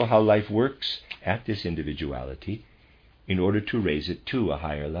to show how life works at this individuality in order to raise it to a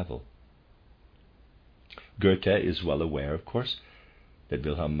higher level. Goethe is well aware, of course, that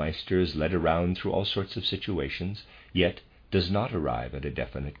Wilhelm Meister is led around through all sorts of situations, yet does not arrive at a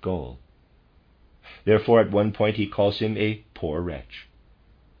definite goal. Therefore, at one point he calls him a poor wretch.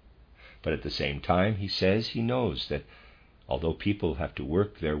 But at the same time, he says he knows that although people have to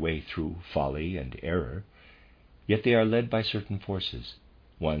work their way through folly and error, yet they are led by certain forces,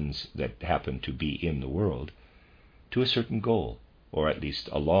 ones that happen to be in the world, to a certain goal, or at least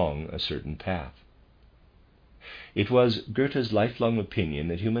along a certain path. It was Goethe's lifelong opinion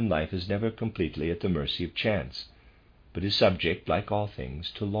that human life is never completely at the mercy of chance, but is subject, like all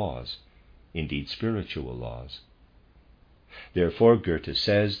things, to laws, indeed spiritual laws. Therefore, Goethe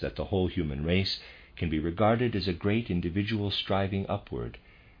says that the whole human race can be regarded as a great individual striving upward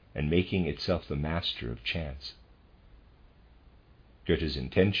and making itself the master of chance. Goethe's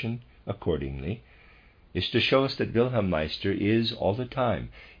intention, accordingly, is to show us that Wilhelm Meister is all the time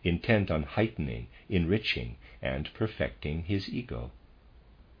intent on heightening, enriching, and perfecting his ego.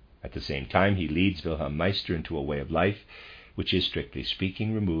 At the same time, he leads Wilhelm Meister into a way of life which is, strictly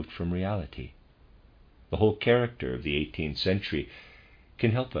speaking, removed from reality. The whole character of the 18th century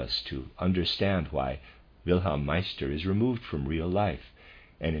can help us to understand why Wilhelm Meister is removed from real life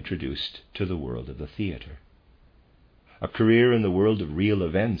and introduced to the world of the theater. A career in the world of real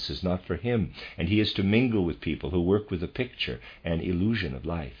events is not for him, and he is to mingle with people who work with a picture, an illusion of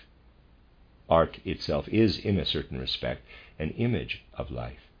life. Art itself is, in a certain respect, an image of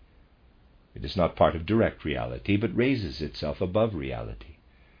life. It is not part of direct reality, but raises itself above reality.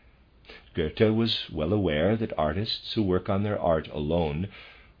 Goethe was well aware that artists who work on their art alone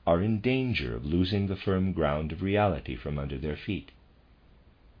are in danger of losing the firm ground of reality from under their feet.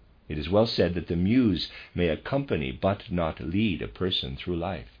 It is well said that the muse may accompany but not lead a person through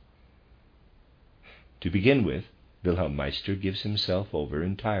life. To begin with, Wilhelm Meister gives himself over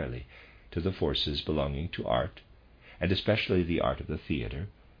entirely to the forces belonging to art, and especially the art of the theater,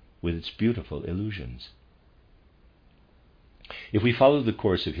 with its beautiful illusions. If we follow the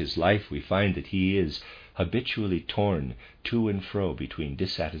course of his life, we find that he is habitually torn to and fro between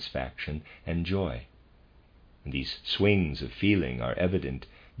dissatisfaction and joy. And these swings of feeling are evident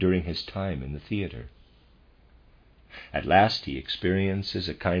during his time in the theatre. At last he experiences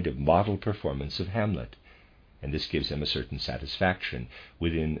a kind of model performance of Hamlet, and this gives him a certain satisfaction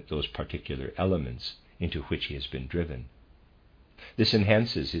within those particular elements into which he has been driven. This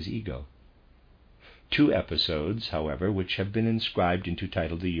enhances his ego. 2 episodes, however, which have been inscribed into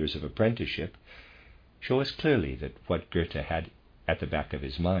title The Years of Apprenticeship, show us clearly that what Goethe had at the back of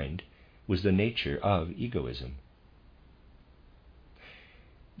his mind was the nature of egoism.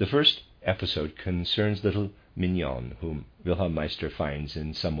 The first episode concerns little Mignon, whom Wilhelm Meister finds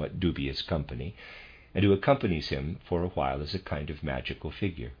in somewhat dubious company, and who accompanies him for a while as a kind of magical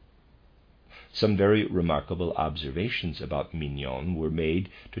figure. Some very remarkable observations about Mignon were made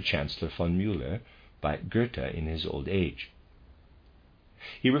to Chancellor von Müller by Goethe in his old age.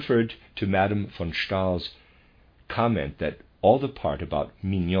 He referred to Madame von Stahl's comment that all the part about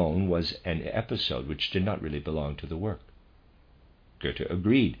Mignon was an episode which did not really belong to the work. Goethe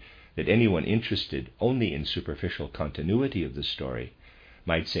agreed that anyone interested only in superficial continuity of the story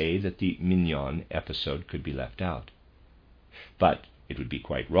might say that the Mignon episode could be left out. But it would be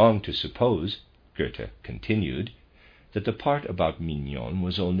quite wrong to suppose, Goethe continued, that the part about Mignon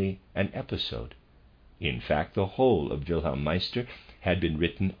was only an episode. In fact, the whole of Wilhelm Meister had been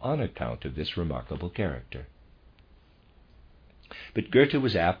written on account of this remarkable character. But Goethe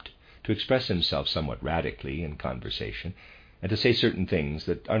was apt to express himself somewhat radically in conversation, and to say certain things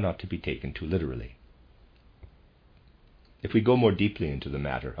that are not to be taken too literally. If we go more deeply into the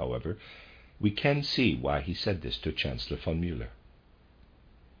matter, however, we can see why he said this to Chancellor von Müller.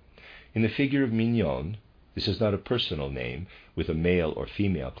 In the figure of Mignon, this is not a personal name with a male or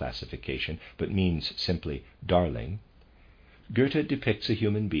female classification, but means simply darling, Goethe depicts a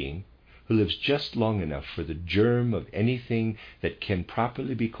human being who lives just long enough for the germ of anything that can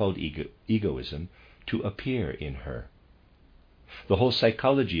properly be called egoism to appear in her. The whole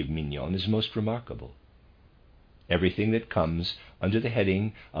psychology of Mignon is most remarkable. Everything that comes under the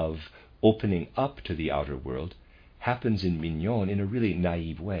heading of opening up to the outer world happens in Mignon in a really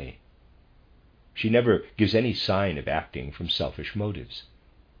naive way. She never gives any sign of acting from selfish motives.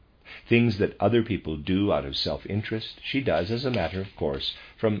 Things that other people do out of self-interest, she does, as a matter of course,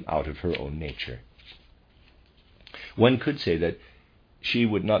 from out of her own nature. One could say that she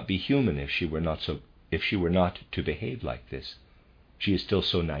would not be human if she were not to behave like this. She is still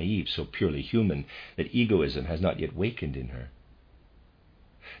so naive, so purely human, that egoism has not yet wakened in her.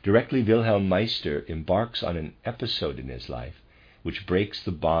 Directly Wilhelm Meister embarks on an episode in his life which breaks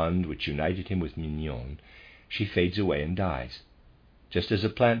the bond which united him with Mignon, she fades away and dies, just as a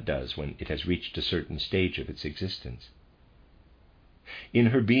plant does when it has reached a certain stage of its existence. In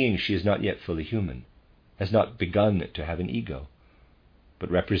her being she is not yet fully human, has not begun to have an ego, but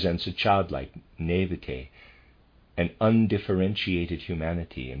represents a childlike naivete, an undifferentiated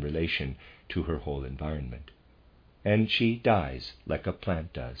humanity in relation to her whole environment. And she dies like a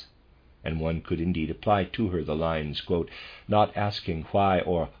plant does, and one could indeed apply to her the lines, quote, "Not asking why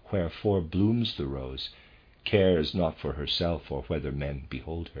or wherefore blooms the rose, cares not for herself or whether men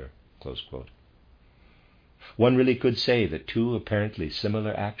behold her," close quote. One really could say that 2 apparently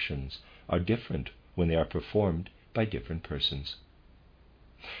similar actions are different when they are performed by different persons.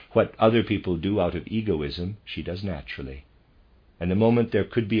 What other people do out of egoism, she does naturally. And the moment there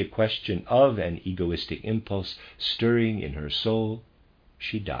could be a question of an egoistic impulse stirring in her soul,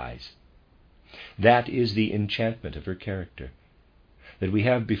 she dies. That is the enchantment of her character, that we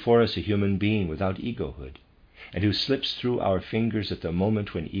have before us a human being without egohood, and who slips through our fingers at the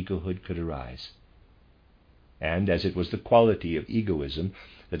moment when egohood could arise. And as it was the quality of egoism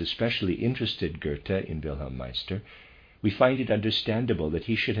that especially interested Goethe in Wilhelm Meister, we find it understandable that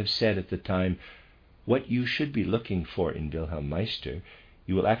he should have said at the time, "What you should be looking for in Wilhelm Meister,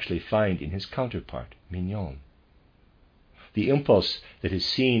 you will actually find in his counterpart, Mignon." The impulse that is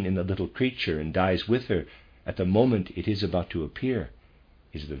seen in the little creature and dies with her at the moment it is about to appear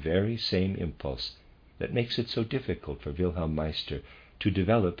is the very same impulse that makes it so difficult for Wilhelm Meister to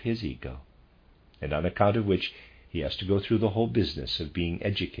develop his ego, and on account of which he has to go through the whole business of being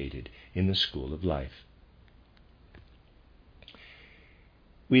educated in the school of life.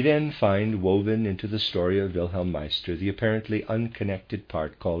 We then find woven into the story of Wilhelm Meister the apparently unconnected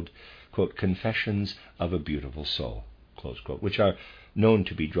part called, quote, "Confessions of a Beautiful Soul," close quote, which are known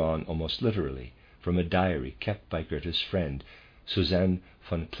to be drawn almost literally from a diary kept by Goethe's friend Susanne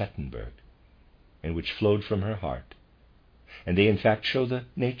von Klettenberg, and which flowed from her heart. And they in fact show the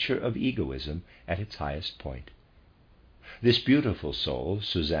nature of egoism at its highest point. This beautiful soul,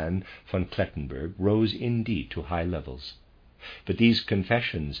 Suzanne von Klettenberg, rose indeed to high levels. But these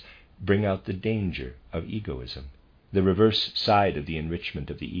confessions bring out the danger of egoism, the reverse side of the enrichment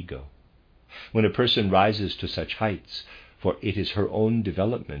of the ego. When a person rises to such heights, for it is her own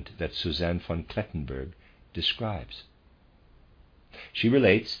development that Suzanne von Klettenberg describes. She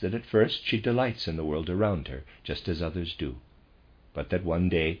relates that at first she delights in the world around her, just as others do, but that one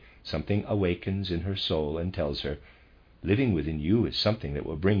day something awakens in her soul and tells her, living within you is something that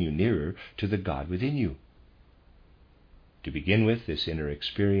will bring you nearer to the God within you. To begin with, this inner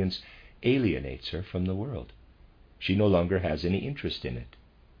experience alienates her from the world. She no longer has any interest in it.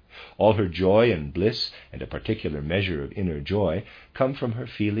 All her joy and bliss, and a particular measure of inner joy, come from her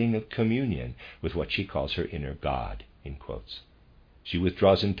feeling of communion with what she calls her inner God, in quotes. She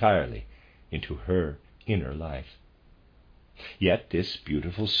withdraws entirely into her inner life. Yet this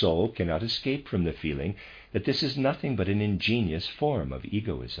beautiful soul cannot escape from the feeling that this is nothing but an ingenious form of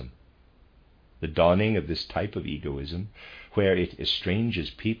egoism. The dawning of this type of egoism, where it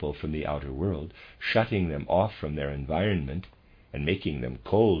estranges people from the outer world, shutting them off from their environment and making them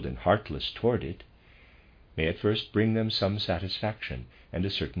cold and heartless toward it, may at first bring them some satisfaction and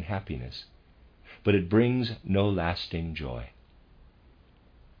a certain happiness, but it brings no lasting joy.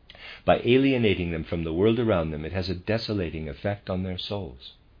 By alienating them from the world around them, it has a desolating effect on their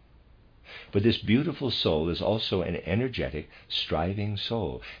souls. But this beautiful soul is also an energetic, striving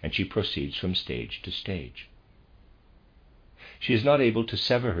soul, and she proceeds from stage to stage. She is not able to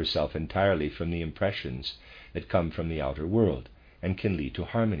sever herself entirely from the impressions that come from the outer world and can lead to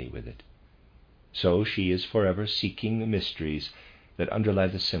harmony with it. So she is forever seeking the mysteries that underlie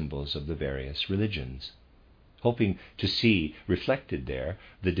the symbols of the various religions, hoping to see reflected there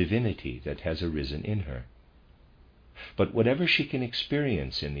the divinity that has arisen in her. But whatever she can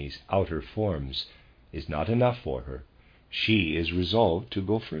experience in these outer forms is not enough for her. She is resolved to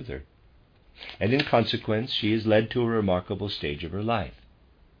go further, and in consequence she is led to a remarkable stage of her life.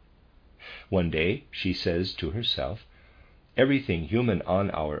 One day she says to herself, "Everything human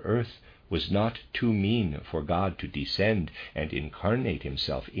on our earth was not too mean for God to descend and incarnate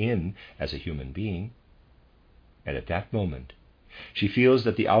himself in as a human being." And at that moment she feels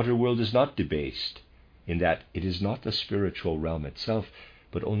that the outer world is not debased, in that it is not the spiritual realm itself,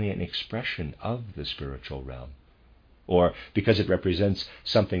 but only an expression of the spiritual realm, or because it represents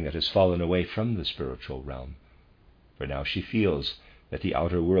something that has fallen away from the spiritual realm. For now she feels that the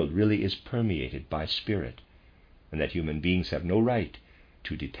outer world really is permeated by spirit, and that human beings have no right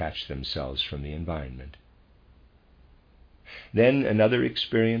to detach themselves from the environment. Then another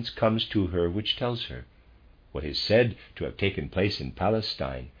experience comes to her which tells her what is said to have taken place in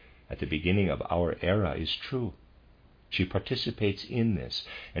Palestine at the beginning of our era is true. She participates in this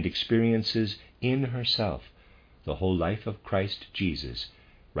and experiences in herself the whole life of Christ Jesus,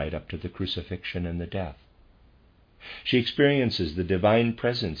 right up to the crucifixion and the death. She experiences the divine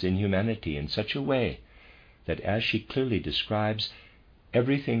presence in humanity in such a way that, as she clearly describes,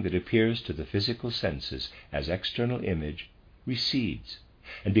 everything that appears to the physical senses as external image recedes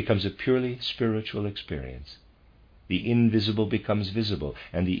and becomes a purely spiritual experience. The invisible becomes visible,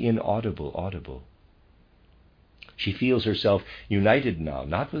 and the inaudible audible. She feels herself united now,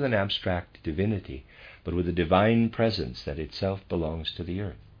 not with an abstract divinity, but with a divine presence that itself belongs to the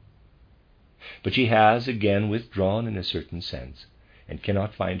earth. But she has again withdrawn in a certain sense, and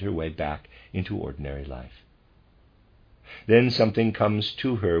cannot find her way back into ordinary life. Then something comes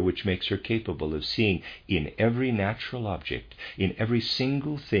to her which makes her capable of seeing in every natural object, in every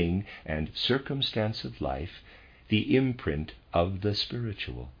single thing and circumstance of life, the imprint of the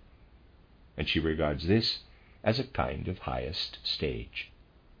spiritual. And she regards this as a kind of highest stage.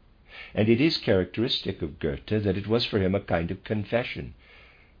 And it is characteristic of Goethe that it was for him a kind of confession,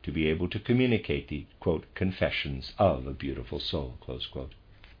 to be able to communicate the, quote, confessions of a beautiful soul, close quote.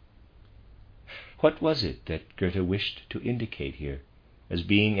 What was it that Goethe wished to indicate here as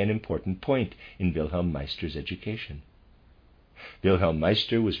being an important point in Wilhelm Meister's education? Wilhelm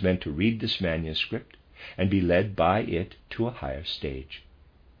Meister was meant to read this manuscript and be led by it to a higher stage.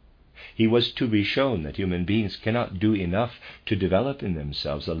 He was to be shown that human beings cannot do enough to develop in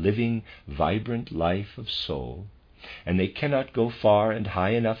themselves a living, vibrant life of soul, and they cannot go far and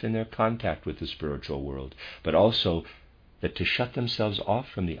high enough in their contact with the spiritual world, but also that to shut themselves off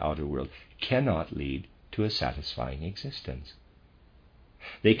from the outer world cannot lead to a satisfying existence.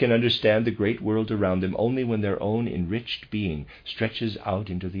 They can understand the great world around them only when their own enriched being stretches out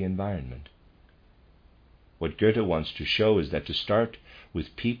into the environment. What Goethe wants to show is that to start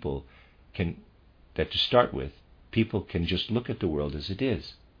with, people can just look at the world as it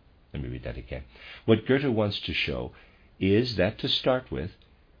is. Let me read that again. What Goethe wants to show is that, to start with,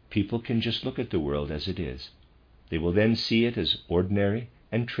 people can just look at the world as it is. They will then see it as ordinary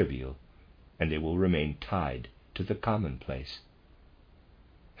and trivial, and they will remain tied to the commonplace.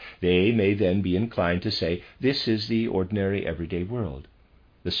 They may then be inclined to say, this is the ordinary everyday world.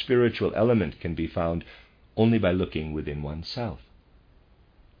 The spiritual element can be found only by looking within oneself.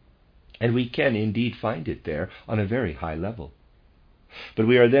 And we can indeed find it there on a very high level. But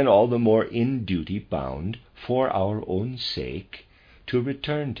we are then all the more in duty bound, for our own sake, to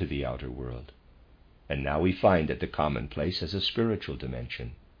return to the outer world. And now we find that the commonplace has a spiritual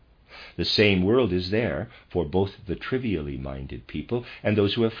dimension. The same world is there for both the trivially minded people and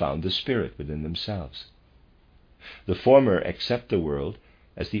those who have found the spirit within themselves. The former accept the world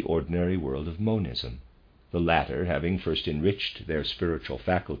as the ordinary world of monism, the latter, having first enriched their spiritual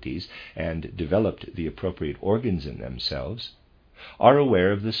faculties and developed the appropriate organs in themselves, are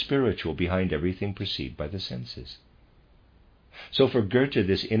aware of the spiritual behind everything perceived by the senses. So for Goethe,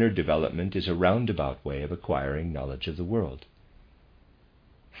 this inner development is a roundabout way of acquiring knowledge of the world.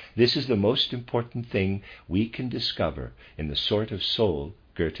 This is the most important thing we can discover in the sort of soul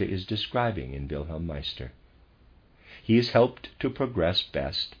Goethe is describing in Wilhelm Meister. He is helped to progress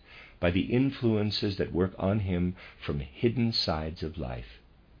best by the influences that work on him from hidden sides of life.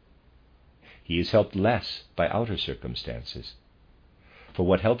 He is helped less by outer circumstances, for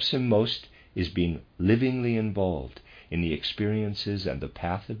what helps him most is being livingly involved in the experiences and the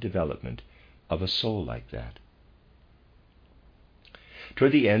path of development of a soul like that.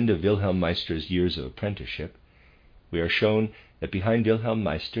 Toward the end of Wilhelm Meister's years of apprenticeship, we are shown that behind Wilhelm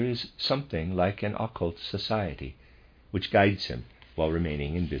Meister is something like an occult society, which guides him while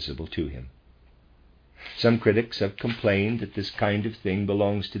remaining invisible to him. Some critics have complained that this kind of thing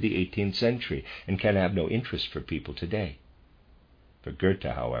belongs to the 18th century and can have no interest for people today. For Goethe,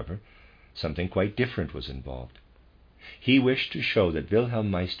 however, something quite different was involved. He wished to show that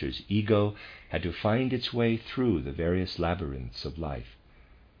Wilhelm Meister's ego had to find its way through the various labyrinths of life,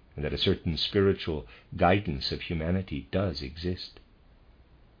 and that a certain spiritual guidance of humanity does exist.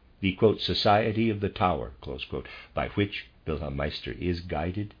 The, quote, society of the tower, close quote, by which Wilhelm Meister is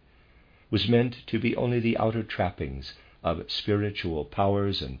guided, was meant to be only the outer trappings of spiritual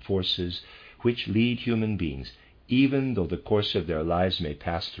powers and forces which lead human beings, even though the course of their lives may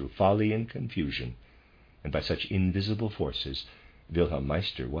pass through folly and confusion, and by such invisible forces Wilhelm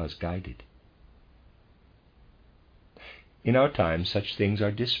Meister was guided. In our time, such things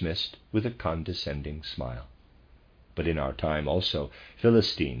are dismissed with a condescending smile. But in our time also,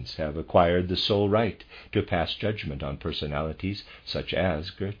 Philistines have acquired the sole right to pass judgment on personalities such as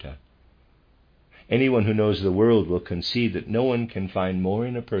Goethe. Anyone who knows the world will concede that no one can find more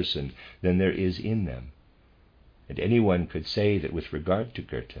in a person than there is in them. And anyone could say that with regard to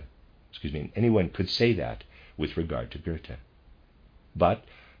Goethe. But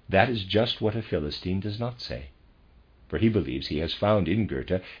that is just what a Philistine does not say, for he believes he has found in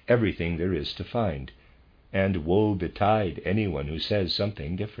Goethe everything there is to find, and woe betide anyone who says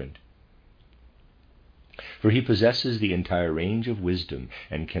something different. For he possesses the entire range of wisdom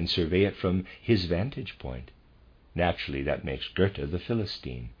and can survey it from his vantage point. Naturally, that makes Goethe the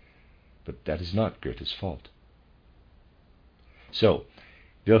Philistine, but that is not Goethe's fault. So,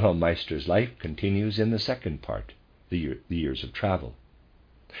 Wilhelm Meister's life continues in the second part, the years of travel.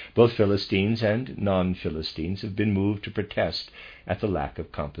 Both Philistines and non-Philistines have been moved to protest at the lack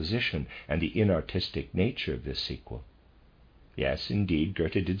of composition and the inartistic nature of this sequel. Yes, indeed,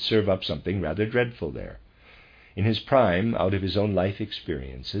 Goethe did serve up something rather dreadful there. In his prime, out of his own life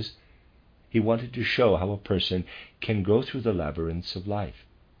experiences, he wanted to show how a person can go through the labyrinths of life.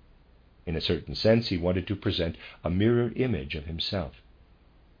 In a certain sense, he wanted to present a mirror image of himself.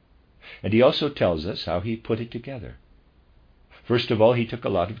 And he also tells us how he put it together. First of all, he took a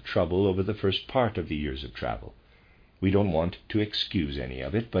lot of trouble over the first part of the years of travel. We don't want to excuse any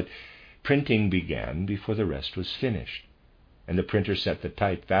of it, but printing began before the rest was finished, and the printer set the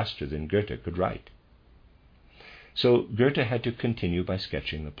type faster than Goethe could write. So Goethe had to continue by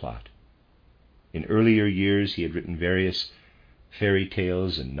sketching the plot. In earlier years, he had written various fairy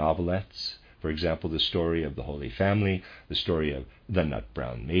tales and novelettes, for example, the story of the Holy Family, the story of the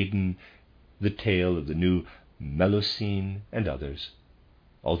Nut-Brown Maiden, the tale of the new Melusine, and others.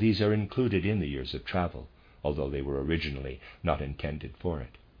 All these are included in the years of travel, although they were originally not intended for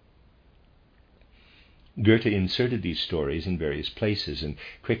it. Goethe inserted these stories in various places and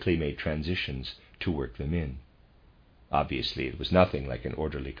quickly made transitions to work them in. Obviously, it was nothing like an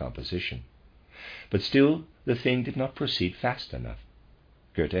orderly composition. But still, the thing did not proceed fast enough.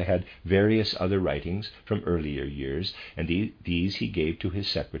 Goethe had various other writings from earlier years, and these he gave to his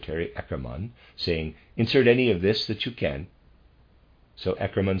secretary Eckermann, saying, "Insert any of this that you can." So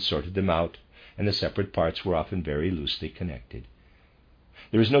Eckermann sorted them out, and the separate parts were often very loosely connected.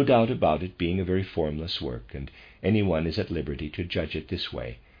 There is no doubt about it being a very formless work, and anyone is at liberty to judge it this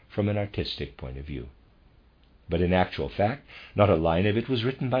way from an artistic point of view. But in actual fact, not a line of it was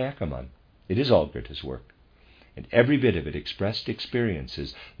written by Eckermann. It is all Goethe's work, and every bit of it expressed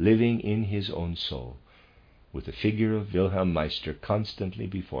experiences living in his own soul, with the figure of Wilhelm Meister constantly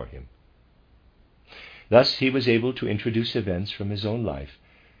before him. Thus he was able to introduce events from his own life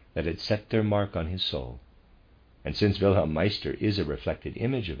that had set their mark on his soul, and since Wilhelm Meister is a reflected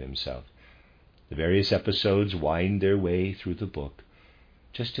image of himself, the various episodes wind their way through the book,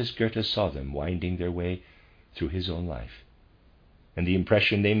 just as Goethe saw them winding their way through his own life, and the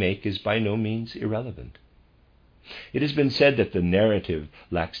impression they make is by no means irrelevant. It has been said that the narrative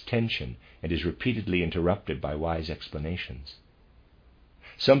lacks tension and is repeatedly interrupted by wise explanations.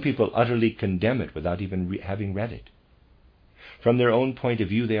 Some people utterly condemn it without even having read it. From their own point of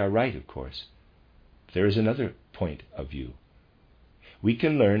view, they are right, of course. But there is another point of view. We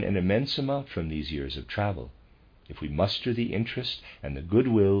can learn an immense amount from these years of travel, if we muster the interest and the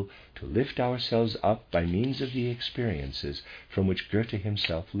goodwill to lift ourselves up by means of the experiences from which Goethe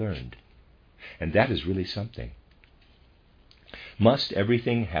himself learned. And that is really something. Must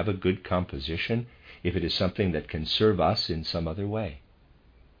everything have a good composition if it is something that can serve us in some other way?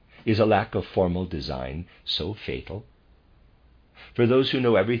 Is a lack of formal design so fatal? For those who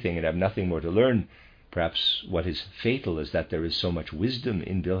know everything and have nothing more to learn, perhaps what is fatal is that there is so much wisdom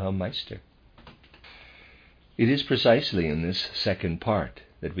in Wilhelm Meister. It is precisely in this second part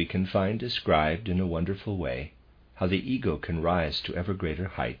that we can find described in a wonderful way how the ego can rise to ever greater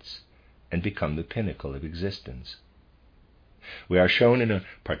heights and become the pinnacle of existence. We are shown in a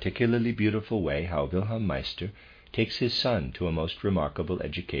particularly beautiful way how Wilhelm Meister takes his son to a most remarkable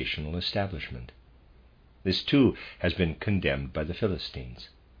educational establishment. This too has been condemned by the Philistines.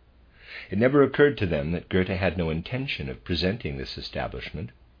 It never occurred to them that Goethe had no intention of presenting this establishment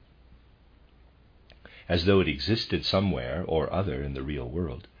as though it existed somewhere or other in the real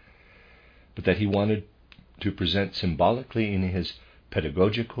world, but that he wanted to present symbolically in his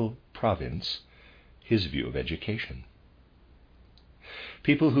pedagogical province his view of education.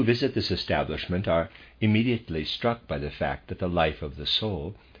 People who visit this establishment are immediately struck by the fact that the life of the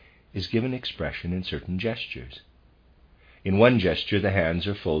soul is given expression in certain gestures. In one gesture, the hands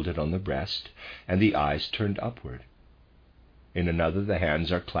are folded on the breast and the eyes turned upward. In another, the hands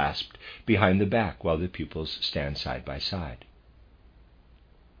are clasped behind the back while the pupils stand side by side.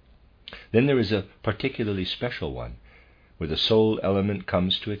 Then there is a particularly special one, where the soul element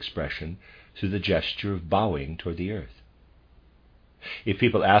comes to expression through the gesture of bowing toward the earth. If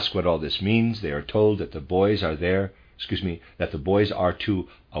people ask what all this means, they are told that the boys are to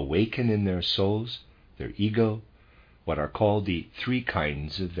awaken in their souls, their ego, what are called the three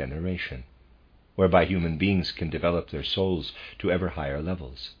kinds of veneration, whereby human beings can develop their souls to ever higher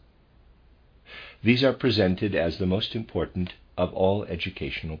levels. These are presented as the most important of all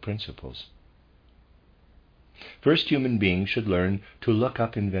educational principles. First, human beings should learn to look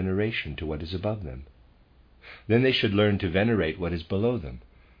up in veneration to what is above them. Then they should learn to venerate what is below them,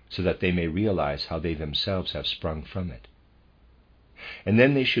 so that they may realize how they themselves have sprung from it. And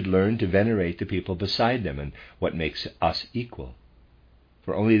then they should learn to venerate the people beside them and what makes us equal,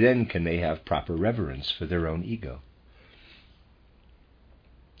 for only then can they have proper reverence for their own ego.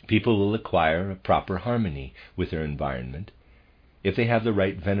 People will acquire a proper harmony with their environment if they have the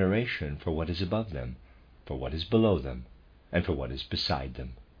right veneration for what is above them, for what is below them, and for what is beside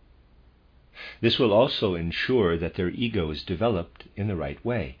them. This will also ensure that their ego is developed in the right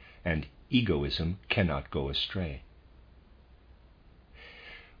way, and egoism cannot go astray.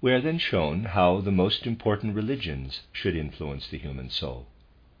 We are then shown how the most important religions should influence the human soul.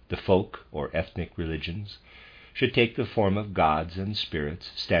 The folk or ethnic religions should take the form of gods and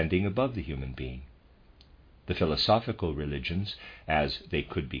spirits standing above the human being. The philosophical religions, as they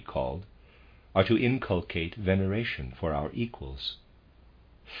could be called, are to inculcate veneration for our equals.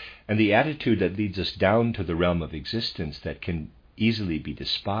 And the attitude that leads us down to the realm of existence that can easily be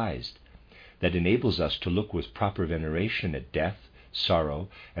despised, that enables us to look with proper veneration at death, sorrow,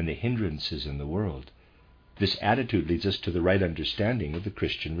 and the hindrances in the world, this attitude leads us to the right understanding of the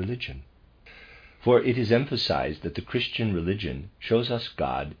Christian religion. For it is emphasized that the Christian religion shows us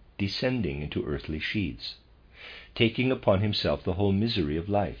God descending into earthly sheaths, taking upon himself the whole misery of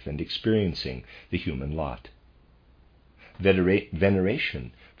life and experiencing the human lot.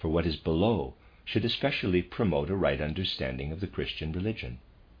 Veneration for what is below should especially promote a right understanding of the Christian religion.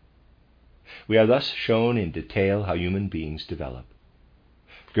 We are thus shown in detail how human beings develop.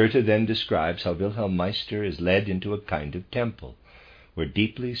 Goethe then describes how Wilhelm Meister is led into a kind of temple, where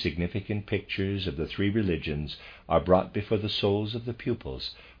deeply significant pictures of the three religions are brought before the souls of the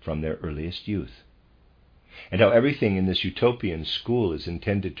pupils from their earliest youth, and how everything in this utopian school is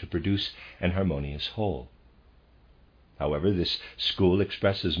intended to produce an harmonious whole. However, this school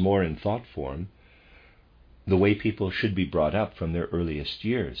expresses more in thought form the way people should be brought up from their earliest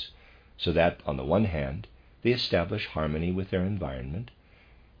years, so that, on the one hand, they establish harmony with their environment,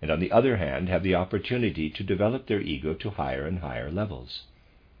 and on the other hand have the opportunity to develop their ego to higher and higher levels.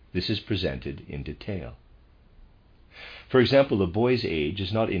 This is presented in detail. For example, a boy's age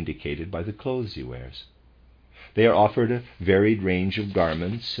is not indicated by the clothes he wears. They are offered a varied range of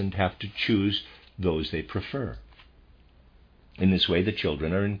garments and have to choose those they prefer. In this way, the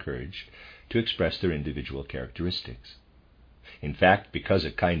children are encouraged to express their individual characteristics. In fact, because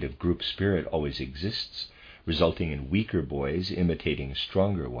a kind of group spirit always exists, resulting in weaker boys imitating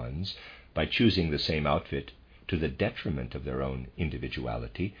stronger ones by choosing the same outfit to the detriment of their own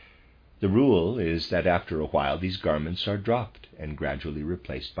individuality, the rule is that after a while these garments are dropped and gradually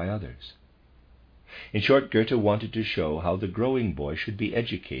replaced by others. In short, Goethe wanted to show how the growing boy should be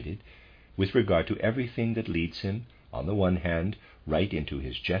educated with regard to everything that leads him, on the one hand, right into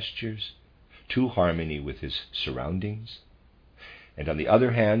his gestures, to harmony with his surroundings, and on the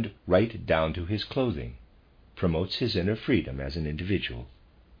other hand, right down to his clothing, promotes his inner freedom as an individual.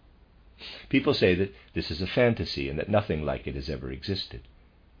 People say that this is a fantasy and that nothing like it has ever existed.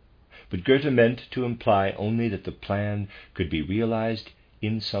 But Goethe meant to imply only that the plan could be realized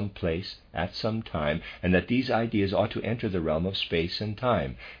in some place at some time, and that these ideas ought to enter the realm of space and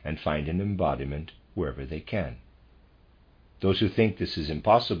time and find an embodiment wherever they can. Those who think this is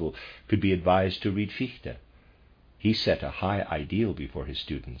impossible could be advised to read Fichte. He set a high ideal before his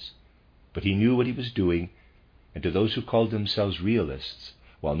students, but he knew what he was doing, and to those who called themselves realists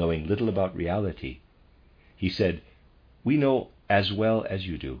while knowing little about reality, he said, "We know as well as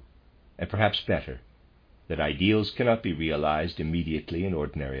you do, and perhaps better, that ideals cannot be realized immediately in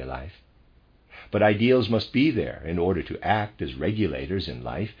ordinary life. But ideals must be there in order to act as regulators in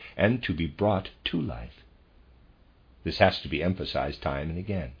life and to be brought to life." This has to be emphasized time and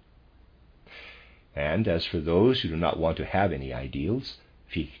again. And as for those who do not want to have any ideals,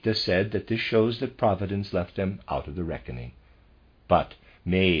 Fichte said that this shows that Providence left them out of the reckoning. But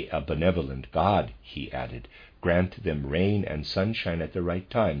may a benevolent God, he added, grant them rain and sunshine at the right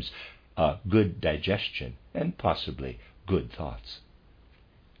times, a good digestion, and possibly good thoughts.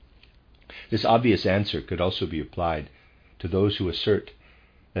 This obvious answer could also be applied to those who assert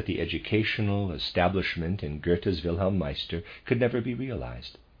that the educational establishment in Goethe's Wilhelm Meister could never be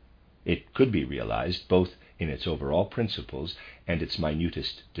realized. It could be realized both in its overall principles and its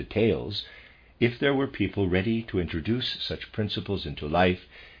minutest details if there were people ready to introduce such principles into life,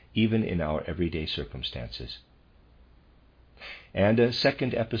 even in our everyday circumstances. And a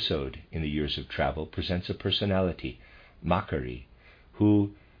second episode in the Years of Travel presents a personality, Macquarrie,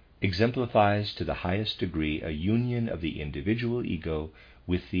 who exemplifies to the highest degree a union of the individual ego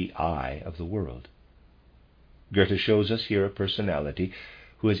with the I of the world. Goethe shows us here a personality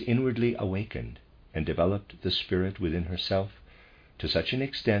who has inwardly awakened and developed the spirit within herself to such an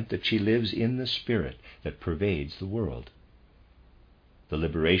extent that she lives in the spirit that pervades the world. The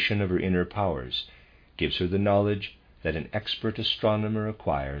liberation of her inner powers gives her the knowledge that an expert astronomer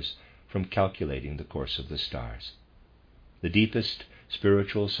acquires from calculating the course of the stars. The deepest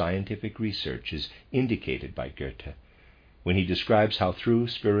spiritual scientific research is indicated by Goethe when he describes how through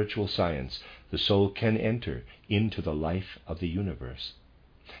spiritual science the soul can enter into the life of the universe,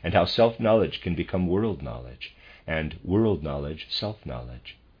 and how self-knowledge can become world knowledge, and world knowledge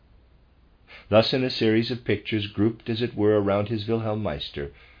self-knowledge. Thus, in a series of pictures grouped as it were around his Wilhelm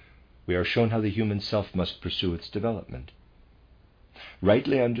Meister, we are shown how the human self must pursue its development.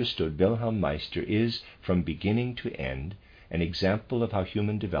 Rightly understood, Wilhelm Meister is, from beginning to end, an example of how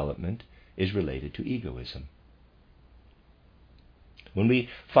human development is related to egoism. When we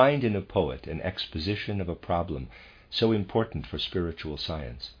find in a poet an exposition of a problem so important for spiritual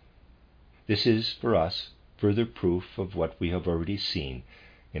science, this is, for us, further proof of what we have already seen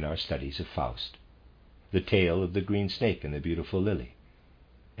in our studies of Faust, the tale of the green snake and the beautiful lily,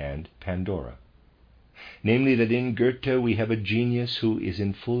 and Pandora. Namely, that in Goethe we have a genius who is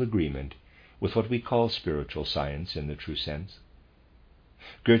in full agreement with what we call spiritual science in the true sense.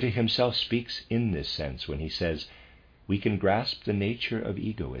 Goethe himself speaks in this sense when he says, "We can grasp the nature of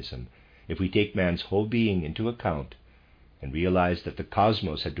egoism if we take man's whole being into account and realized that the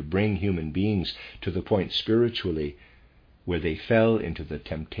cosmos had to bring human beings to the point spiritually where they fell into the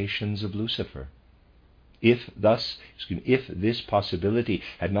temptations of Lucifer. If this possibility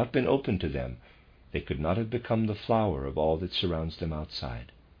had not been open to them, they could not have become the flower of all that surrounds them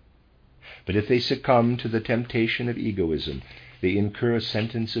outside. But if they succumb to the temptation of egoism, they incur a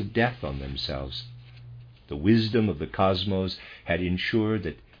sentence of death on themselves. The wisdom of the cosmos had ensured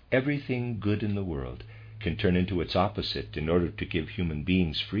that everything good in the world can turn into its opposite in order to give human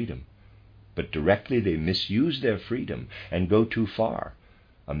beings freedom. But directly they misuse their freedom and go too far,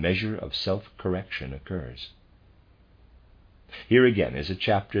 a measure of self-correction occurs. Here again is a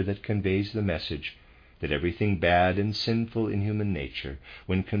chapter that conveys the message that everything bad and sinful in human nature,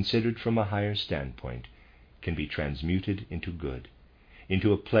 when considered from a higher standpoint, can be transmuted into good,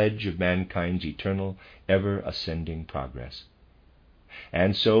 into a pledge of mankind's eternal, ever-ascending progress.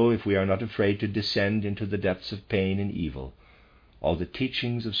 And so, if we are not afraid to descend into the depths of pain and evil, all the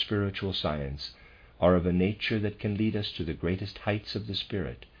teachings of spiritual science are of a nature that can lead us to the greatest heights of the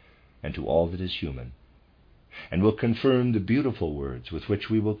Spirit and to all that is human, and will confirm the beautiful words with which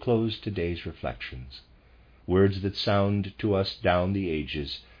we will close today's reflections, words that sound to us down the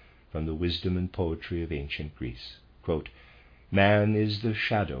ages from the wisdom and poetry of ancient Greece. Quote, "Man is the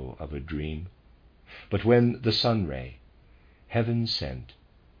shadow of a dream, but when the sun-ray, heaven sent,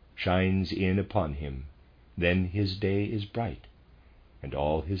 shines in upon him, then his day is bright, and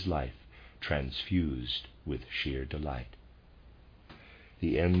all his life transfused with sheer delight."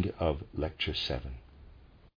 The end of Lecture 7.